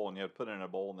in a bowl, and you have to put it in a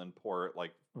bowl and then pour it,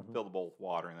 like fill the bowl with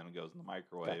water, and then it goes in the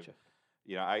microwave.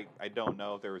 Gotcha. I don't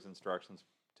know if there was instructions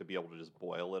to be able to just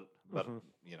boil it, but I'm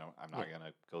not going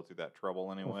to go through that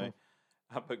trouble anyway.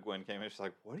 But Gwen came in. She's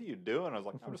like, "What are you doing?" I was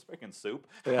like, "I'm just making soup."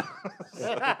 Yeah.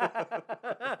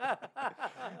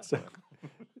 So,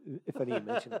 funny you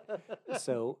mention it.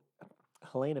 So,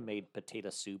 Helena made potato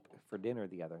soup for dinner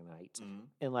the other night,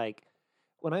 and like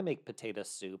when I make potato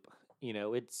soup,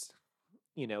 it's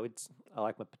I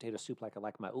like my potato soup like I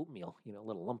like my oatmeal, a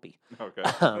little lumpy. Okay.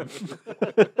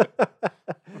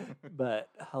 But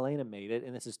Helena made it,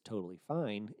 and this is totally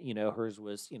fine. Hers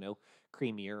was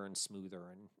creamier and smoother,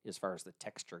 and as far as the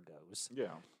texture goes,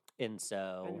 Yeah. and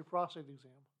so And your prostate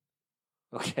exam.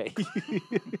 okay.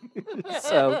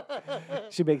 So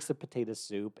she makes the potato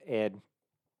soup and,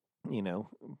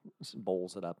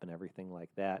 bowls it up and everything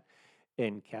like that.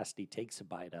 And Cassidy takes a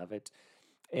bite of it.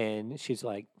 And she's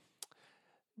like,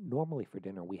 normally for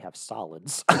dinner, we have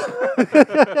solids.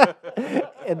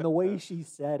 And the way she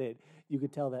said it, you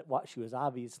could tell that what she was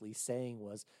obviously saying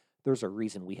was, there's a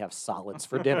reason we have solids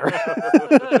for dinner.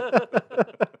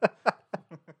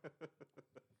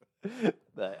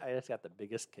 But I just got the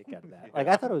biggest kick out of that. Like,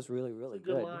 I thought it was really, really It's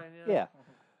a good line, Yeah.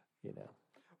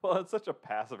 Well, it's such a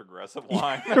passive-aggressive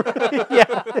line.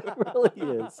 Yeah, it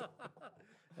really is.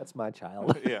 That's my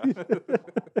child. Yeah.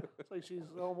 It's like she's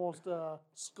almost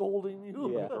scolding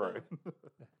you. Yeah. Right.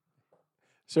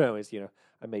 So anyways,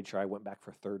 I made sure I went back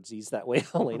for thirdsies. That way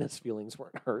Helena's feelings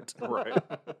weren't hurt. Right.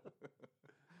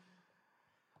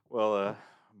 Well,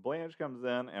 Blanche comes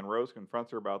in and Rose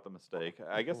confronts her about the mistake.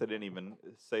 I guess I didn't even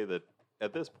say that.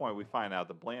 At this point, we find out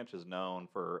that Blanche is known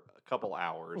for a couple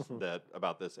hours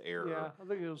about this error. Yeah, I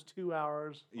think it was 2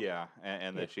 hours. Yeah,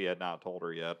 and that she had not told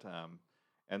her yet.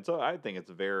 And so I think it's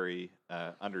very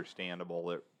understandable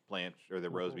that Blanche or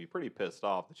that Rose be pretty pissed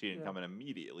off that she didn't come and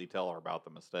immediately tell her about the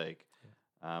mistake.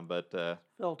 But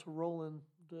Fell to Roland.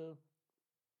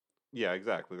 yeah,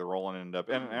 exactly. The Roland ended up,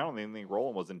 and I don't even think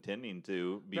Roland was intending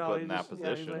to be No, put he in that just- yeah,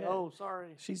 he's position. like, oh,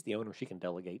 sorry. She's the owner. She can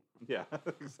delegate. Yeah,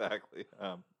 exactly.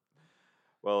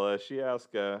 Well, she asks.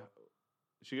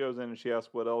 She goes in and she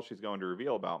asks what else she's going to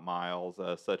reveal about Miles,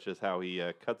 such as how he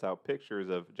cuts out pictures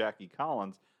of Jackie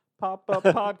Collins' pop-up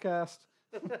podcast.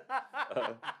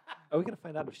 Are we going to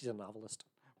find out if she's a novelist?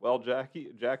 Well,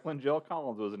 Jacqueline Jill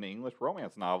Collins was an English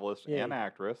romance novelist Yay. and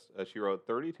actress. She wrote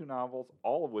 32 novels,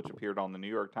 all of which appeared on the New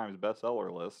York Times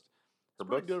bestseller list.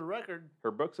 Pretty good record. Her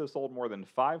books have sold more than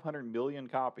 500 million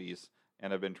copies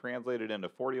and have been translated into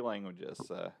 40 languages.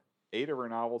 8 of her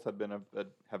novels have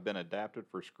been adapted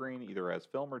for screen, either as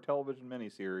film or television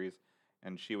miniseries,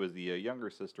 and she was the younger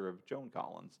sister of Joan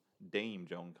Collins, Dame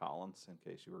Joan Collins, in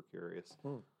case you were curious.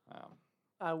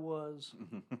 I was.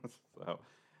 So,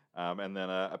 and then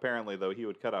apparently, though, he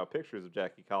would cut out pictures of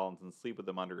Jackie Collins and sleep with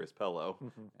them under his pillow.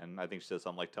 And I think she said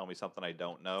something like, "Tell me something I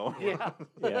don't know." Yeah.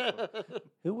 Yeah.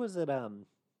 Who was it?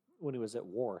 When he was at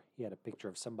war, he had a picture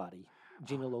of somebody,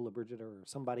 Gina Lola Bridget or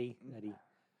somebody that he.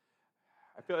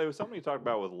 I feel like it was somebody you talked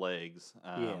about with legs.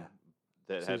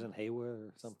 That Susan Hayward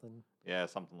or something. Yeah,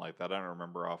 something like that. I don't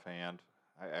remember offhand.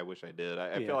 I wish I did.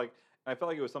 I Yeah. feel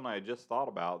like it was something I just thought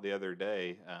about the other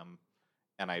day,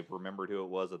 and I remembered who it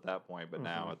was at that point. But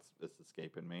now it's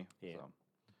escaping me. Yeah.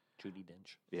 So. Judi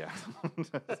Dench. Yeah,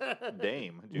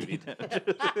 Dame Judi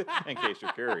Dench. In case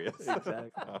you're curious.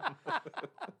 Exactly.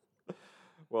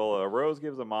 Well, Rose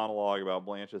gives a monologue about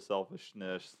Blanche's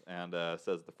selfishness and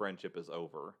says the friendship is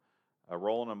over.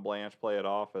 Roland and Blanche play it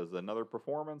off as another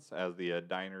performance as the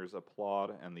diners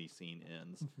applaud and the scene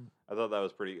ends. I thought that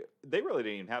was pretty. They really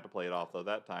didn't even have to play it off though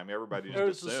that time. Everybody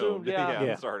just assumed, yeah.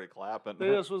 and started clapping. They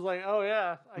just was like, oh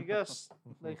yeah, I guess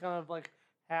they kind of like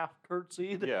half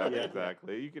curtsied. Yeah,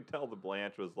 exactly. You could tell the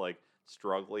Blanche was like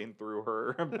struggling through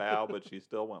her bow, but she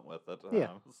still went with it. Yeah.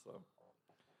 So,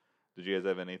 did you guys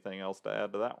have anything else to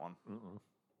add to that one?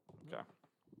 Okay.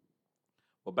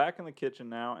 Well, back in the kitchen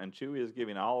now, and Chewie is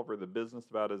giving Oliver the business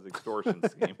about his extortion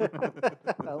scheme.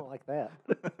 I don't like that.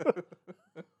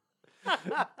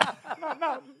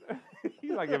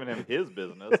 He's not giving him his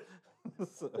business.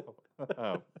 So,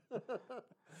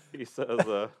 he says,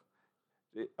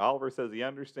 Oliver says he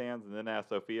understands and then asks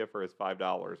Sophia for his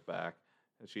 $5 back.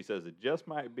 And she says it just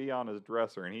might be on his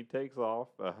dresser, and he takes off.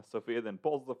 Sophia then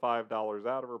pulls the $5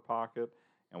 out of her pocket,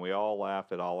 and we all laugh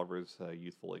at Oliver's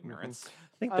youthful ignorance.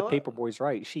 I think the paperboy's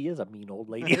right. She is a mean old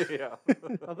lady. Yeah.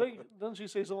 I think, doesn't she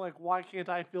say something like, why can't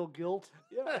I feel guilt?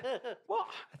 Yeah. Well,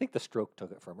 I think the stroke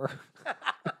took it from her.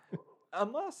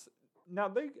 unless now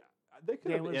they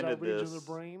could have Damage ended that region of this.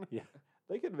 the brain. Yeah.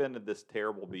 They could have ended this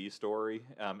terrible B story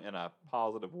in a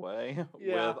positive way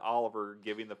Yeah. with Oliver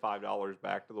giving the $5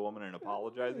 back to the woman and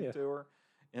apologizing Yeah. to her.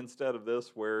 instead of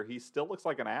this where he still looks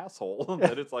like an asshole.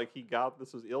 That it's like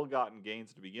this was ill-gotten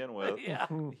gains to begin with. Yeah.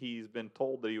 He's been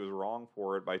told that he was wrong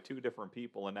for it by 2 different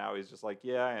people, and now he's just like,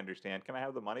 yeah, I understand. Can I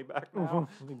have the money back now?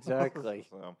 Exactly.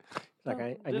 So, Like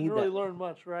I Didn't need really that. learn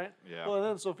much, right? yeah. Well, and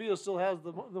then Sophia still has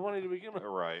the money to begin with.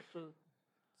 Right. So,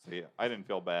 So, yeah, I didn't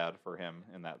feel bad for him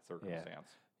in that circumstance.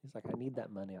 He's like, I need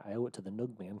that money. I owe it to the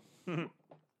Noog Man.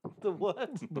 the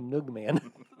what? The Noog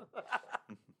Man.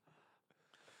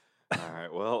 All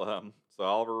right. Well, so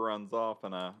Oliver runs off,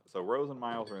 and so Rose and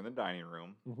Miles are in the dining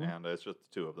room, Mhm. and it's just the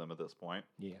 2 of them at this point.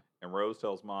 Yeah. And Rose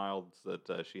tells Miles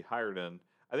that she hired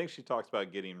I think she talks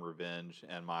about getting revenge,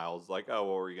 and Miles is like, "Oh,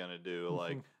 what were you gonna do?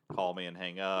 Like, call me and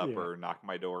hang up, Yeah. or knock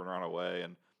my door and run away?"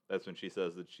 And that's when she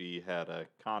says that she had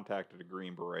contacted a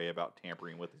Green Beret about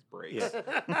tampering with his brakes.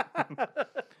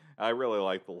 I really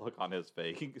like the look on his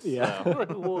face. Yeah.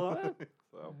 Like, what?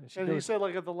 So, She And he goes, said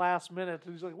like at the last minute.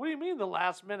 And he's like, "What do you mean the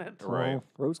last minute?" Right. "Oh,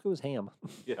 Rose goes ham.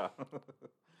 yeah.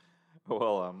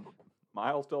 Well,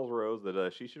 Miles tells Rose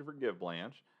that she should forgive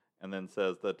Blanche, and then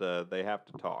says that they have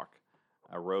to talk.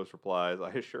 Rose replies,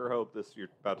 "I sure hope you're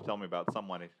about to tell me about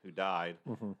someone who died,"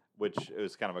 Mhm. which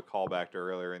is kind of a callback to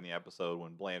earlier in the episode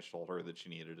when Blanche told her that she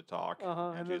needed to talk.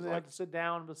 And then she's they like, have to sit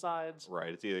down besides.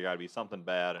 right, it's either got to be something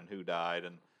bad and who died.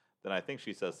 And then I think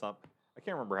she says something. I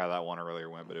can't remember how that one earlier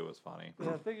went, but it was funny.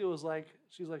 Yeah, I think it was like,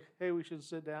 she's like, "Hey, we should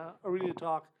sit down, or we need to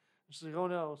talk." And she's like, "Oh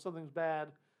no, something's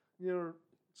bad. You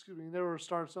never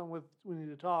start something with, we need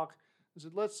to talk." I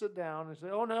said, "Let's sit down." And she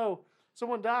said, "Oh no,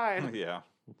 someone died." Yeah.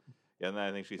 Yeah, and then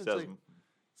I think she It's says, like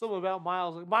something about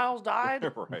Miles. Like, Miles died?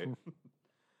 right.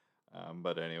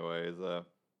 But anyways,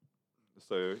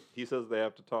 so he says they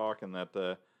have to talk, and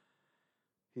that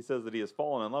he says that he has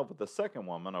fallen in love with the second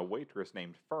woman, a waitress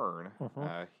named Fern.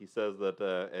 He says that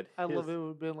I love it would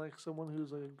have been like someone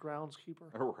who's like a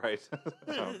groundskeeper. Right.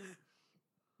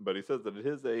 But he says that at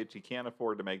his age, he can't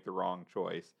afford to make the wrong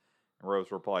choice. And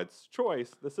Rose replied, "Choice?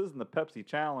 This isn't the Pepsi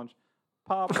Challenge.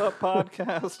 Pop-up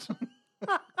podcast."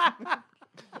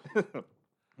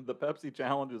 The Pepsi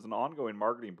Challenge is an ongoing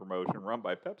marketing promotion run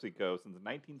by PepsiCo since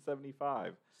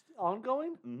 1975.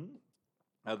 Ongoing?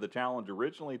 Mm-hmm. The challenge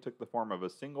originally took the form of a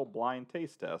single blind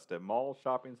taste test at malls,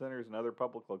 shopping centers, and other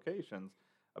public locations.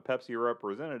 A Pepsi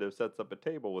representative sets up a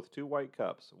table with 2 white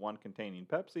cups, one containing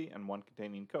Pepsi and one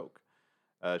containing Coke.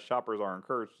 Shoppers are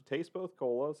encouraged to taste both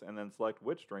colas and then select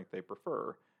which drink they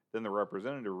prefer. Then the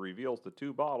representative reveals the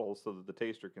 2 bottles so that the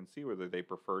taster can see whether they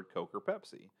preferred Coke or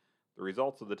Pepsi. The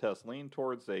results of the test lean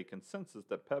towards a consensus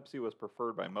that Pepsi was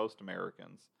preferred by most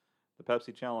Americans. The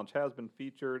Pepsi Challenge has been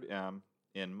featured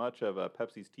in much of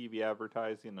Pepsi's TV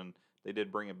advertising, and they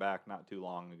did bring it back not too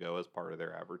long ago as part of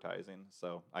their advertising.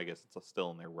 So I guess it's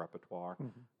still in their repertoire,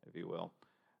 if you will.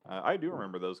 I do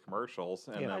remember those commercials,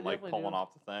 and then like pulling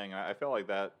off the thing. I feel like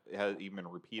that has even been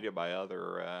repeated by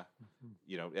other,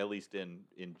 at least in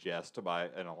jest in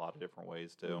a lot of different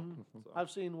ways too. So. I've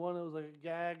seen one that was like a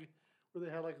gag where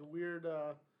they had like a weird,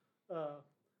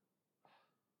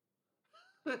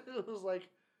 it was like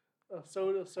a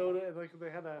soda, and like they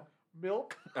had a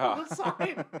milk on the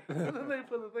side, and then they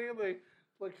put the thing and they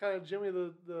like kind of jimmy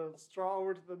the straw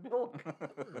over to the milk,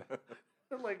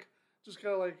 and like just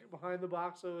kind of like behind the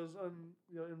box so it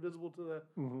was invisible to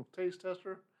the taste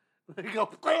tester. They go,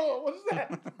 "Oh, what is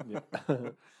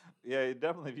that?" Yeah,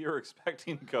 definitely. If you were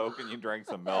expecting Coke and you drank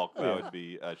some milk, that would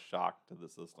be a shock to the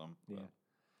system. Yeah.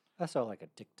 I saw like a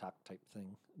TikTok type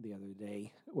thing the other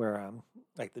day where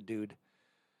like the dude,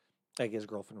 like his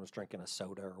girlfriend was drinking a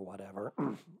soda or whatever,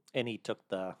 and he took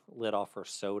the lid off her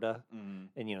soda, and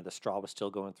the straw was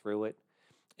still going through it,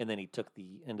 and then he took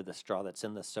the end of the straw that's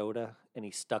in the soda and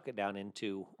he stuck it down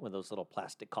into one of those little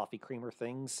plastic coffee creamer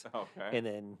things, and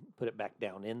then put it back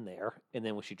down in there, and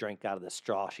then when she drank out of the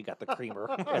straw, she got the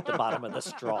creamer at the bottom of the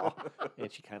straw,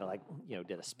 and she kind of like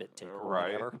did a spit take or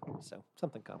whatever. So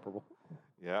something comparable.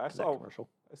 Yeah, I commercial.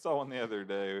 I saw one the other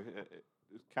day.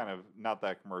 It's kind of not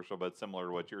that commercial, but similar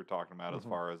to what you were talking about as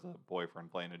far as a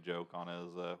boyfriend playing a joke on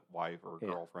his wife or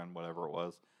girlfriend, whatever it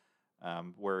was,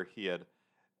 where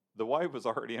the wife was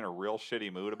already in a real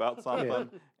shitty mood about something,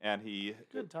 and he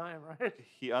good time, right?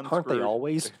 He unscrewed. Aren't they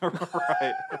always?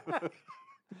 Right.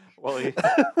 Well,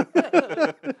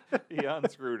 he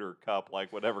unscrewed her cup,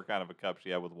 like whatever kind of a cup she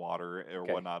had with water or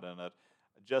whatnot in it,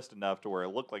 just enough to where it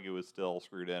looked like it was still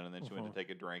screwed in, and then she went to take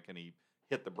a drink, and he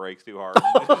hit the brakes too hard.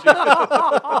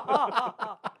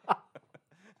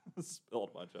 Spilled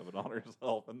a bunch of it on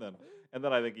herself, and then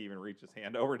I think he even reached his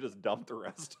hand over and just dumped the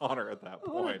rest on her at that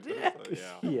point.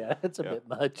 Yeah, it's a bit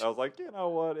much. I was like, you know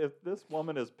what? If this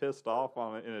woman is pissed off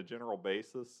in a general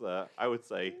basis, I would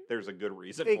say there's a good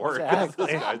reason for it.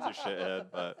 This guy's a shithead,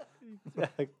 but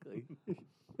exactly.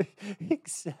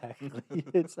 Exactly.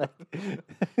 It's like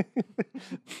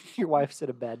your wife's in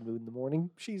a bad mood in the morning.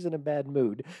 She's in a bad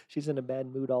mood. She's in a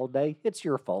bad mood all day. It's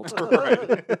your fault.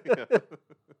 Right. Yeah.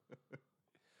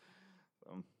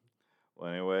 Well,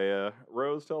 anyway,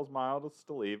 Rose tells Miles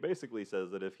to leave. Basically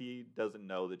says that if he doesn't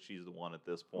know that she's the one at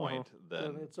this point,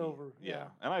 then it's over. Yeah.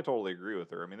 And I totally agree with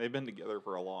her. I mean, they've been together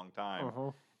for a long time.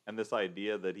 And this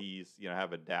idea that he's,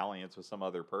 have a dalliance with some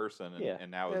other person and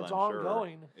now is it's unsure.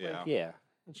 ongoing. Yeah. Like, Yeah.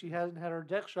 and she hasn't had her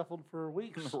deck shuffled for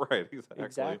weeks. Right, exactly.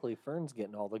 Exactly. Fern's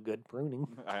getting all the good pruning.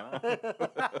 I know.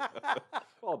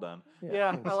 Well done.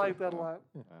 Yeah, I like that a lot.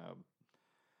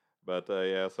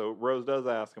 So Rose does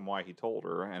ask him why he told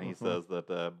her, and he says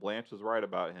that Blanche is right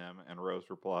about him, and Rose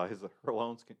replies, her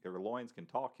loins can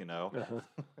talk,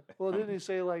 Well, didn't he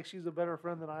say, like, she's a better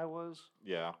friend than I was?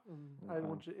 Yeah. And I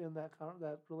want you in that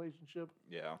relationship.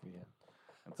 Yeah.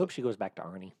 I hope she goes back to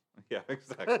Arnie. Yeah,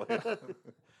 exactly.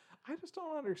 I just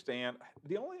don't understand.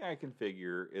 The only thing I can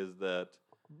figure is that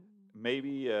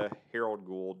maybe Harold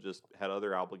Gould just had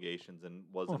other obligations and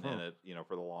wasn't in it,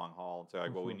 for the long haul. And so,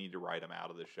 well, we need to write him out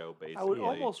of the show, basically. I would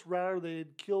almost rather they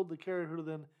had killed the character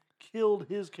than killed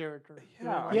his character.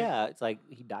 Yeah. Yeah, it's like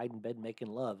he died in bed making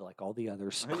love like all the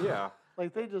others. Yeah.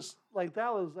 Like, they just, like,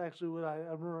 that was actually what I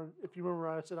remember. If you remember,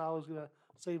 I said I was going to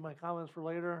save my comments for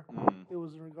later. It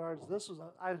was in regards,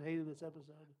 I hated this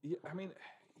episode. Yeah, I mean,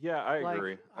 yeah, I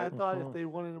agree. I thought if they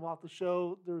wanted him off the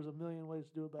show, there was a million ways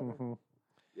to do it better.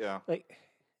 Yeah. Like,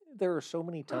 there are so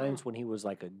many times when he was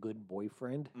like a good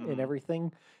boyfriend and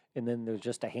everything, and then there's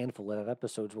just a handful of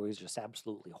episodes where he's just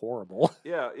absolutely horrible.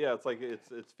 Yeah, it's like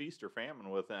it's feast or famine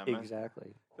with him.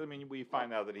 Exactly. I mean, we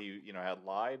find out that he, had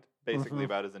lied basically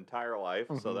about his entire life,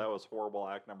 so that was horrible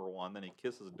act number 1. Then he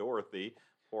kisses Dorothy,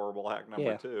 horrible act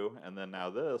number 2, and then now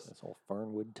this. This whole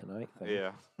Fernwood Tonight thing.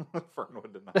 Yeah,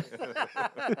 Fernwood Tonight.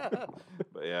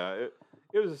 But yeah,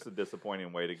 it was just a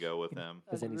disappointing way to go with him.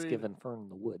 Because then he's giving Fern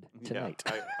the wood tonight.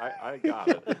 Yeah, I got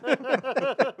it.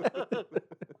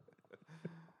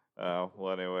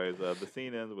 Well, anyways, the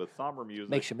scene ends with somber music.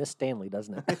 Makes you miss Stanley,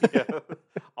 doesn't it? Yeah,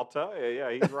 I'll tell you.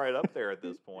 Yeah, he's right up there at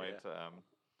this point.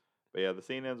 But yeah, the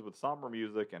scene ends with somber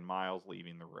music and Miles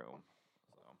leaving the room.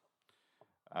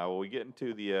 So, we get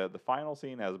into the final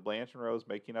scene as Blanche and Rose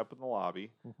making up in the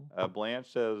lobby.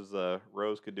 Blanche says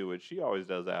Rose could do what she always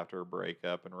does after a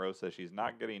breakup, and Rose says she's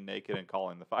not getting naked and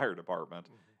calling the fire department.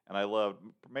 And I loved,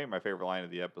 maybe my favorite line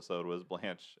of the episode was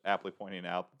Blanche aptly pointing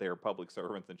out that they are public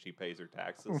servants and she pays her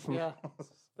taxes. Yeah,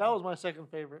 that was my second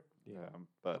favorite.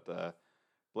 But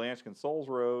Blanche consoles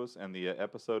Rose, and the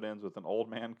episode ends with an old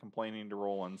man complaining to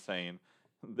Roland, saying,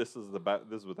 This is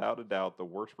without a doubt the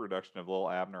worst production of Lil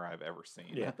Abner I've ever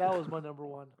seen." Yeah. That was my number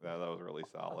 1. That was really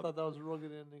I solid. thought that was a real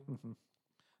good ending.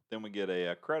 Then we get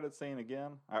a credit scene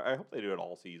again. I hope they do it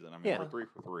all season. I mean, we're 3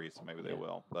 for 3, so maybe they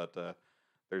will. But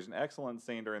there's an excellent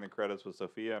scene during the credits with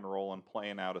Sophia and Roland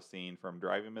playing out a scene from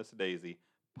Driving Miss Daisy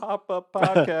pop-up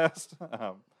podcast.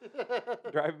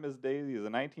 Driving Miss Daisy is a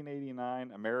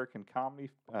 1989 American comedy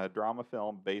drama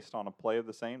film based on a play of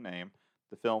the same name.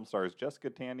 The film stars Jessica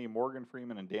Tandy, Morgan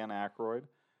Freeman, and Dan Aykroyd.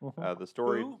 The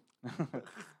story...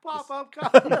 Pop-up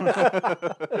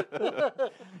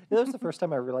That was the first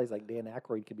time I realized like Dan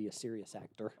Aykroyd could be a serious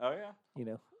actor. Oh,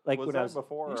 yeah? Like Was when that I was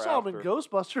before You or saw him after? in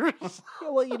Ghostbusters. yeah,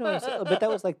 well, but that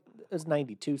was like it was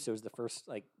 '92, so it was the first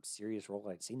like serious role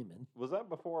I'd seen him in. Was that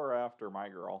before or after My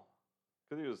Girl?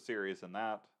 Because he was serious in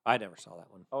that. I never saw that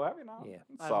one. Oh, have you not? Yeah.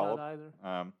 It's I'm solid. not either.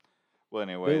 Well,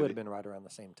 They anyway. would have been right around the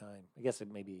same time. I guess it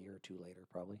maybe a year or two later,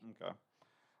 probably. Okay.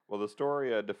 Well, the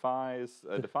story defines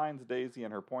Daisy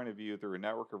and her point of view through a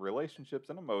network of relationships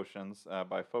and emotions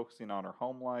by focusing on her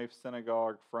home life,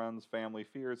 synagogue, friends, family,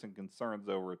 fears, and concerns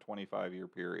over a 25-year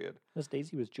period. Miss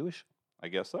Daisy was Jewish. I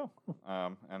guess so.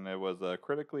 And it was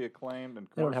critically acclaimed. And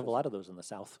They don't have a lot of those in the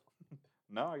South.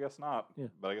 No, I guess not. Yeah.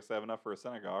 But I guess they have enough for a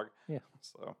synagogue. Yeah.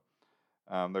 So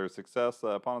their success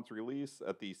upon its release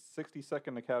at the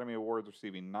 62nd Academy Awards,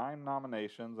 receiving 9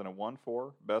 nominations, and it won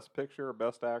 4: Best Picture,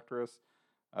 Best Actress,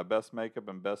 Best Makeup,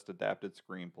 and Best Adapted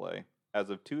Screenplay. As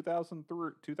of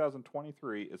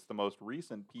 2023, it's the most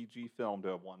recent PG film to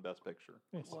have won Best Picture.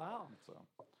 Nice. Wow. So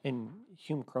And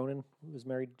Hume Cronin was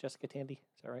married to Jessica Tandy.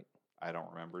 Is that right? I don't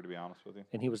remember, to be honest with you.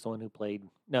 And he was the one who played.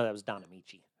 No, that was Don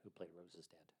Amici who played Rose's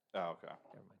dad. Oh, okay.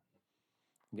 Never mind.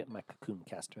 I'm getting my Cocoon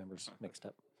cast members mixed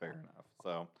up. Fair enough.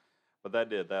 So, but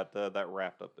that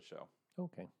wrapped up the show.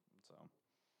 Okay. So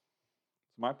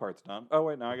my part's done. Oh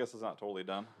wait, no, I guess it's not totally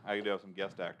done. I do have some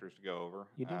guest actors to go over.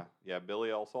 You do? Yeah, Billy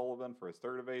L. Sullivan for his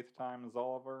 3rd of 8th time as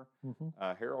Oliver.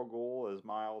 Harold Gould as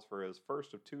Miles for his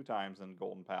 1st of 2 times in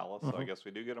Golden Palace. So I guess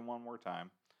we do get him one more time.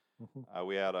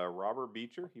 We had Robert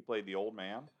Beecher. He played the old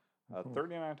man. Mhm.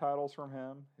 39 titles from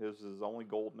him. His his only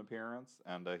golden appearance,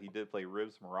 and he did play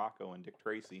Ribs Morocco and Dick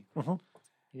Tracy.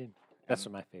 He did. That's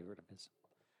And my favorite of his.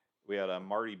 we had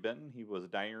Marty Benton. He was a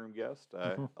dining room guest.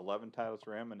 11 titles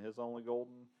for him and his only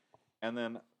golden. And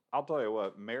then I'll tell you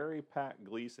what, Mary Pat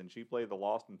Gleason, she played the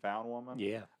Lost and Found woman.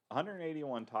 Yeah.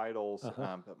 181 titles,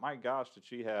 Uh-huh. but my gosh, did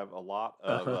she have a lot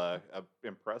of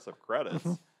impressive credits.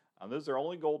 This is her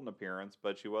only golden appearance,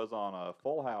 but she was on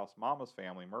Full House, Mama's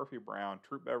Family, Murphy Brown,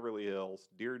 Troop Beverly Hills,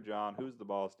 Dear John, Who's the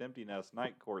Boss, Empty Nest,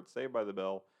 Night Court, Saved by the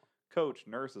Bell, Coach,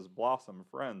 Nurses, Blossom,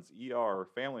 Friends, ER,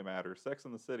 Family Matters, Sex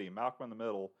and the City, Malcolm in the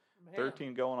Middle, Man.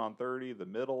 13 Going on 30, The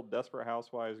Middle, Desperate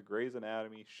Housewives, Grey's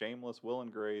Anatomy, Shameless, Will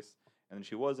and Grace, and then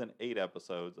she was in 8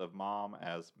 episodes of Mom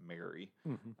as Mary.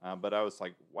 But I was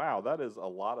like, wow, that is a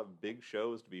lot of big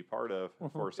shows to be part of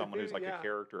for someone who's like Yeah. a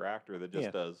character actor that just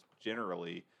Yeah. does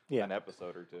generally Yeah. an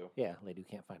episode or two. Yeah, lady who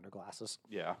can't find her glasses.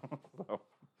 Yeah. So,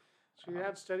 She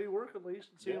had steady work at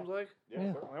least. It seems like. yeah,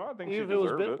 Yeah. certainly. Well, I think Even she if it was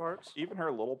deserved bit it. parts. Even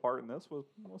her little part in this was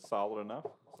solid enough.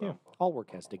 So, Yeah, all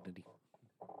work has dignity.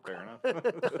 fair enough.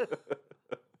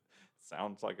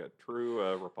 Sounds like a true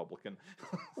Republican.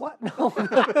 What? No.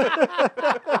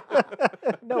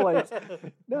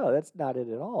 No, that's not it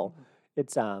at all.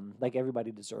 It's like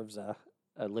everybody deserves a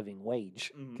living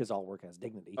wage because all work has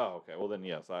dignity. Oh, okay. Well, then,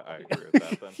 yes, I agree with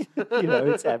that then.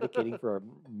 It's advocating for a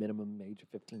minimum age of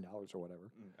 $15 or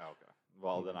whatever. Okay.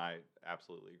 Well, then I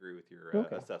absolutely agree with your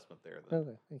Okay. assessment there. Then.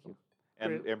 Okay, thank you.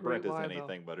 And Great Brent is line, though.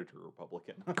 anything but a true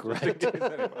Republican. Correct. Just in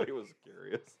case anybody was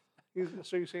curious.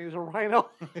 So you're saying he's a rhino?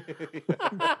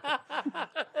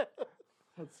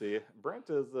 Let's see. Brent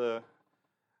is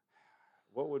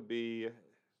what would be?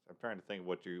 I'm trying to think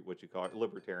what you call it.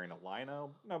 Libertarian, a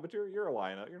lino? No, but you're a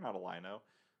lino. You're not a lino.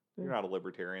 You're not a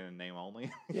libertarian in name only.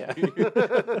 Yeah.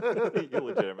 you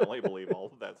legitimately believe all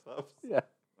of that stuff. Yeah.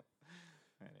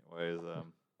 Anyways,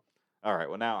 all right.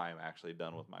 Well, now I'm actually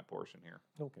done with my portion here.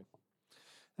 Okay.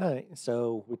 All right.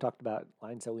 So we talked about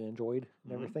lines that we enjoyed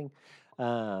and Mhm. everything.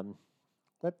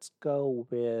 Let's go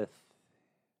with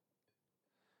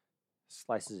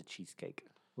slices of cheesecake.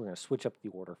 We're going to switch up the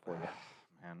order for you.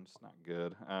 Man, it's not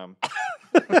good.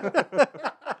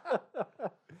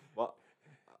 Well,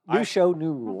 New show,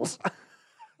 new rules.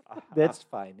 That's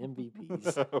fine.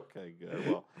 MVPs. Okay, good.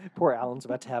 Well, Poor Alan's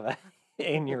about to have a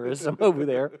aneurysm over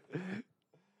there.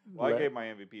 I gave my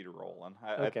MVP to Roland.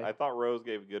 Okay. I thought Rose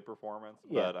gave a good performance,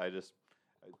 Yeah. but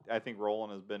I think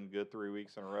Roland has been good 3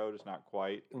 weeks in a row, just not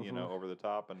quite, over the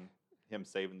top, and him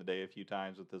saving the day a few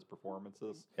times with his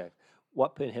performances. Okay.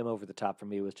 What put him over the top for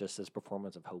me was just his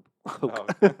performance of Hope. Oh.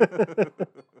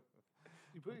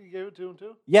 You gave it to him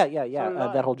too? Yeah. did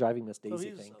I. That whole driving Miss So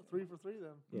Daisy he's thing. 3 for 3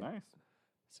 then. Yeah. Nice.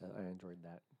 So I enjoyed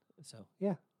that. So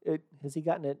yeah, has he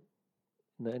gotten it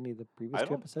in any of the previous I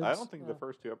 2 episodes? don't think the No.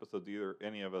 first 2 episodes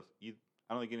any of us. I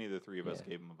don't think any of the 3 of us Yeah.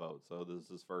 gave him a vote. So this is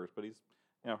his first, but he's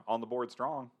on the board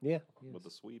strong Yeah, with the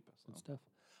yes. sweep. Good So. stuff.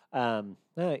 All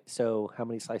right. So how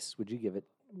many slices would you give it?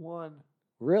 1.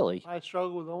 Really? I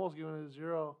struggled with almost giving it a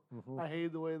 0. Mhm. I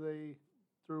hated the way they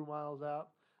threw Miles out.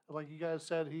 Like you guys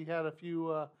said, he had a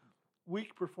few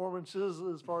weak performances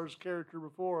as far as character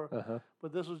before, Uh-huh.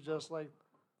 but this was just like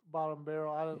bottom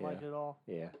barrel. I didn't like Yeah. it at all.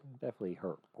 Yeah, definitely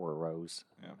hurt poor Rose.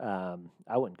 Yeah.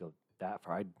 I wouldn't go that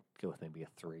far. I'd go with maybe a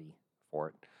 3 for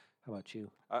it. How about you?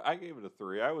 I gave it a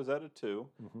 3. I was at a 2,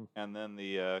 Mhm. and then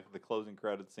the closing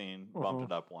credit scene bumped Mhm.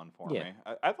 it up 1 for Yeah. me.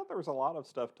 I thought there was a lot of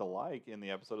stuff to like in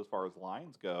the episode as far as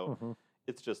lines go. Mhm.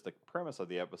 It's just the premise of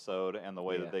the episode and the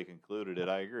way Yeah. that they concluded it.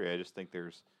 I agree. I just think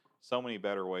there's so many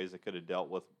better ways that could have dealt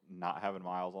with not having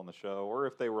Miles on the show, or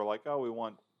if they were like, oh, we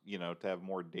want to have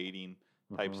more dating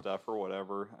type Mhm. stuff or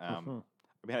whatever. Mhm.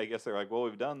 I mean, I guess they're like, well,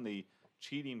 we've done the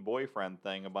cheating boyfriend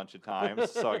thing a bunch of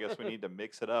times, so I guess we need to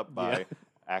mix it up by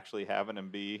actually having him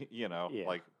be, Yeah.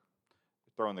 like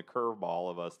throwing the curveball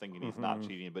of us thinking he's not Mhm.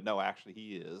 cheating, but no, actually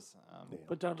he is. Yeah.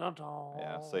 But dun dun dun.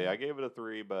 Yeah, so I gave it a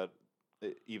 3, but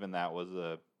even that was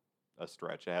a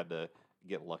stretch. I had to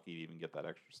get lucky to even get that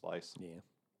extra slice. Yeah.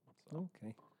 So.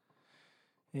 Okay.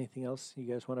 Anything else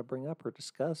you guys want to bring up or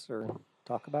discuss or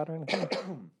talk about or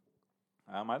anything?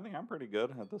 I think I'm pretty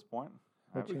good at this point.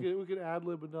 What I- you- We could ad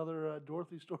lib another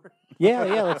Dorothy story. Yeah.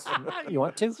 Let's. You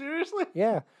want to? Seriously?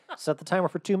 Yeah. Set the timer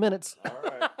for 2 minutes.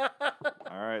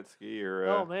 All right, Ski, you're.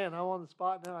 Oh man, I'm on the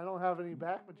spot now. I don't have any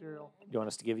back material. You want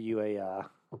us to give you a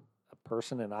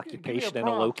person, an Give me a occupation, and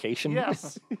a prompt. location?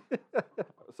 Yes.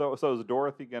 So is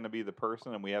Dorothy going to be the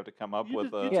person, and we have to come up You,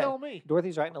 with just, a? you tell me.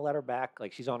 Dorothy's writing a letter back,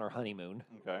 like she's on her honeymoon.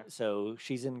 Okay. So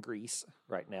she's in Greece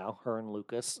right now. Her and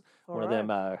Lucas. All One right. of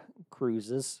them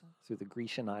cruises through the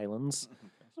Grecian islands.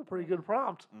 That's a pretty good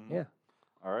prompt. Mhm. Yeah.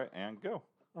 All right, and go.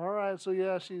 All right, so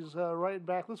yeah, she's writing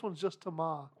back. This one's just to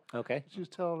Ma. Okay. She's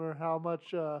telling her how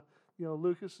much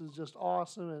Lucas is just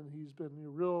awesome, and he's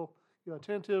been real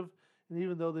attentive. And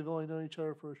even though they've only known each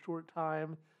other for a short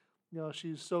time,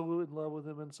 she's so in love with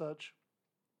him and such.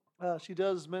 She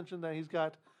does mention that he's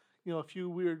got a few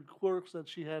weird quirks that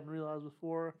she hadn't realized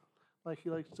before, like he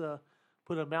likes to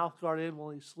put a mouth guard in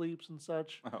while he sleeps and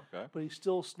such. Okay. But he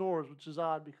still snores, which is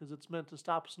odd because it's meant to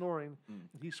stop snoring.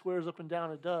 And he swears up and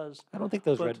down it does. I don't think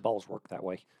those red balls work that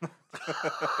way.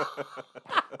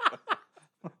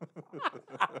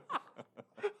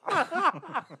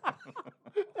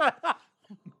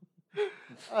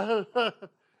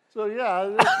 So yeah,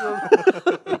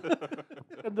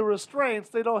 and the restraints,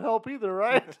 they don't help either,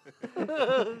 right?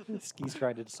 Ski's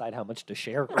trying to decide how much to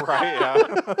share. Right, yeah.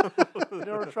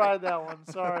 Never tried that one.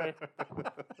 Sorry.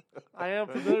 I am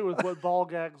familiar with what ball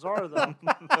gags are, though.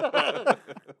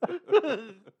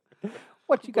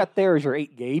 What you got there is your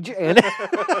 8 gauge, and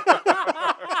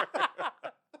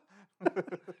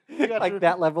like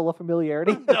that level of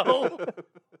familiarity. No.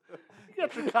 You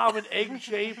got your common egg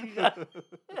shape. You got...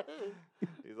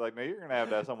 He's like, no, you're going to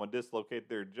have someone dislocate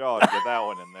their jaw to get that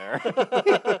one in there.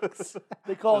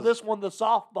 They call this one the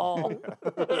softball.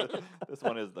 This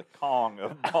one is the Kong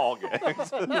of ball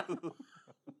gags.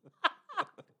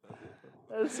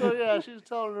 And so, yeah, she's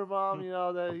telling her mom,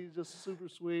 that he's just super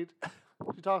sweet.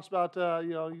 She talks about,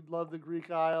 he'd love the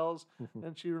Greek Isles.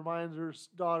 And she reminds her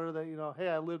daughter that, hey,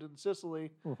 I lived in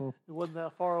Sicily. It wasn't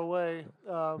that far away.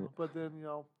 But then,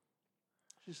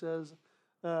 she says,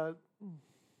 I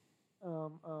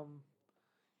don't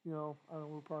know,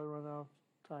 we'll probably run out of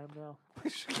time now.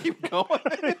 We should keep going.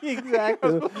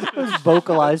 Exactly. Those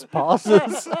vocalized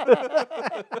pauses.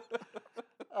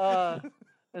 And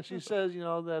she says,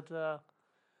 that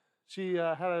she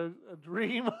had a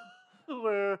dream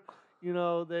where,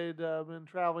 they'd been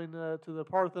traveling to the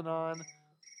Parthenon.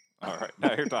 All right,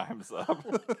 now your time's up.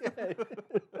 Okay.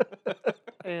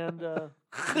 And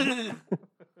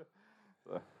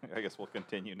I guess we'll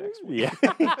continue next week. Yeah,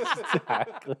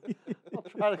 exactly. I'll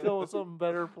try to come up with some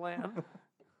better plan.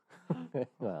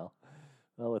 Well,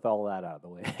 with all that out of the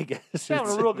way, I guess. She's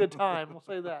having a real good time. We'll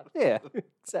say that. Yeah,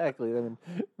 exactly. I mean,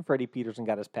 Freddie Peterson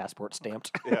got his passport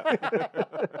stamped. Yeah.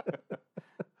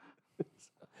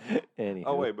 Anywho.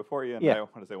 Oh, wait, before you end, I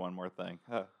want to say one more thing.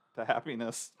 To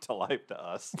happiness, to life, to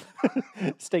us.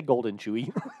 Stay golden,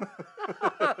 Chewy.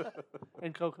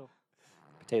 And Coco.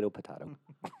 Potato.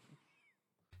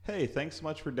 Hey, thanks so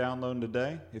much for downloading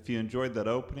today. If you enjoyed that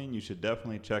opening, you should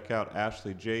definitely check out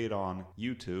Ashley Jade on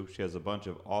YouTube. She has a bunch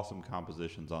of awesome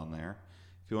compositions on there.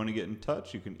 If you want to get in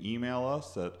touch, you can email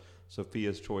us at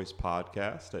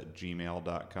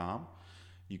sophiaschoicepodcast@gmail.com.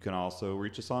 You can also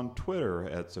reach us on Twitter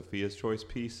at Sophia's Choice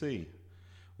PC.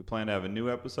 We plan to have a new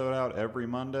episode out every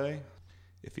Monday.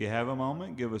 If you have a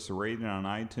moment, give us a rating on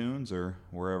iTunes or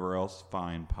wherever else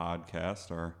fine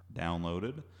podcasts are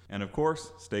downloaded. And of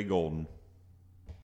course, stay golden.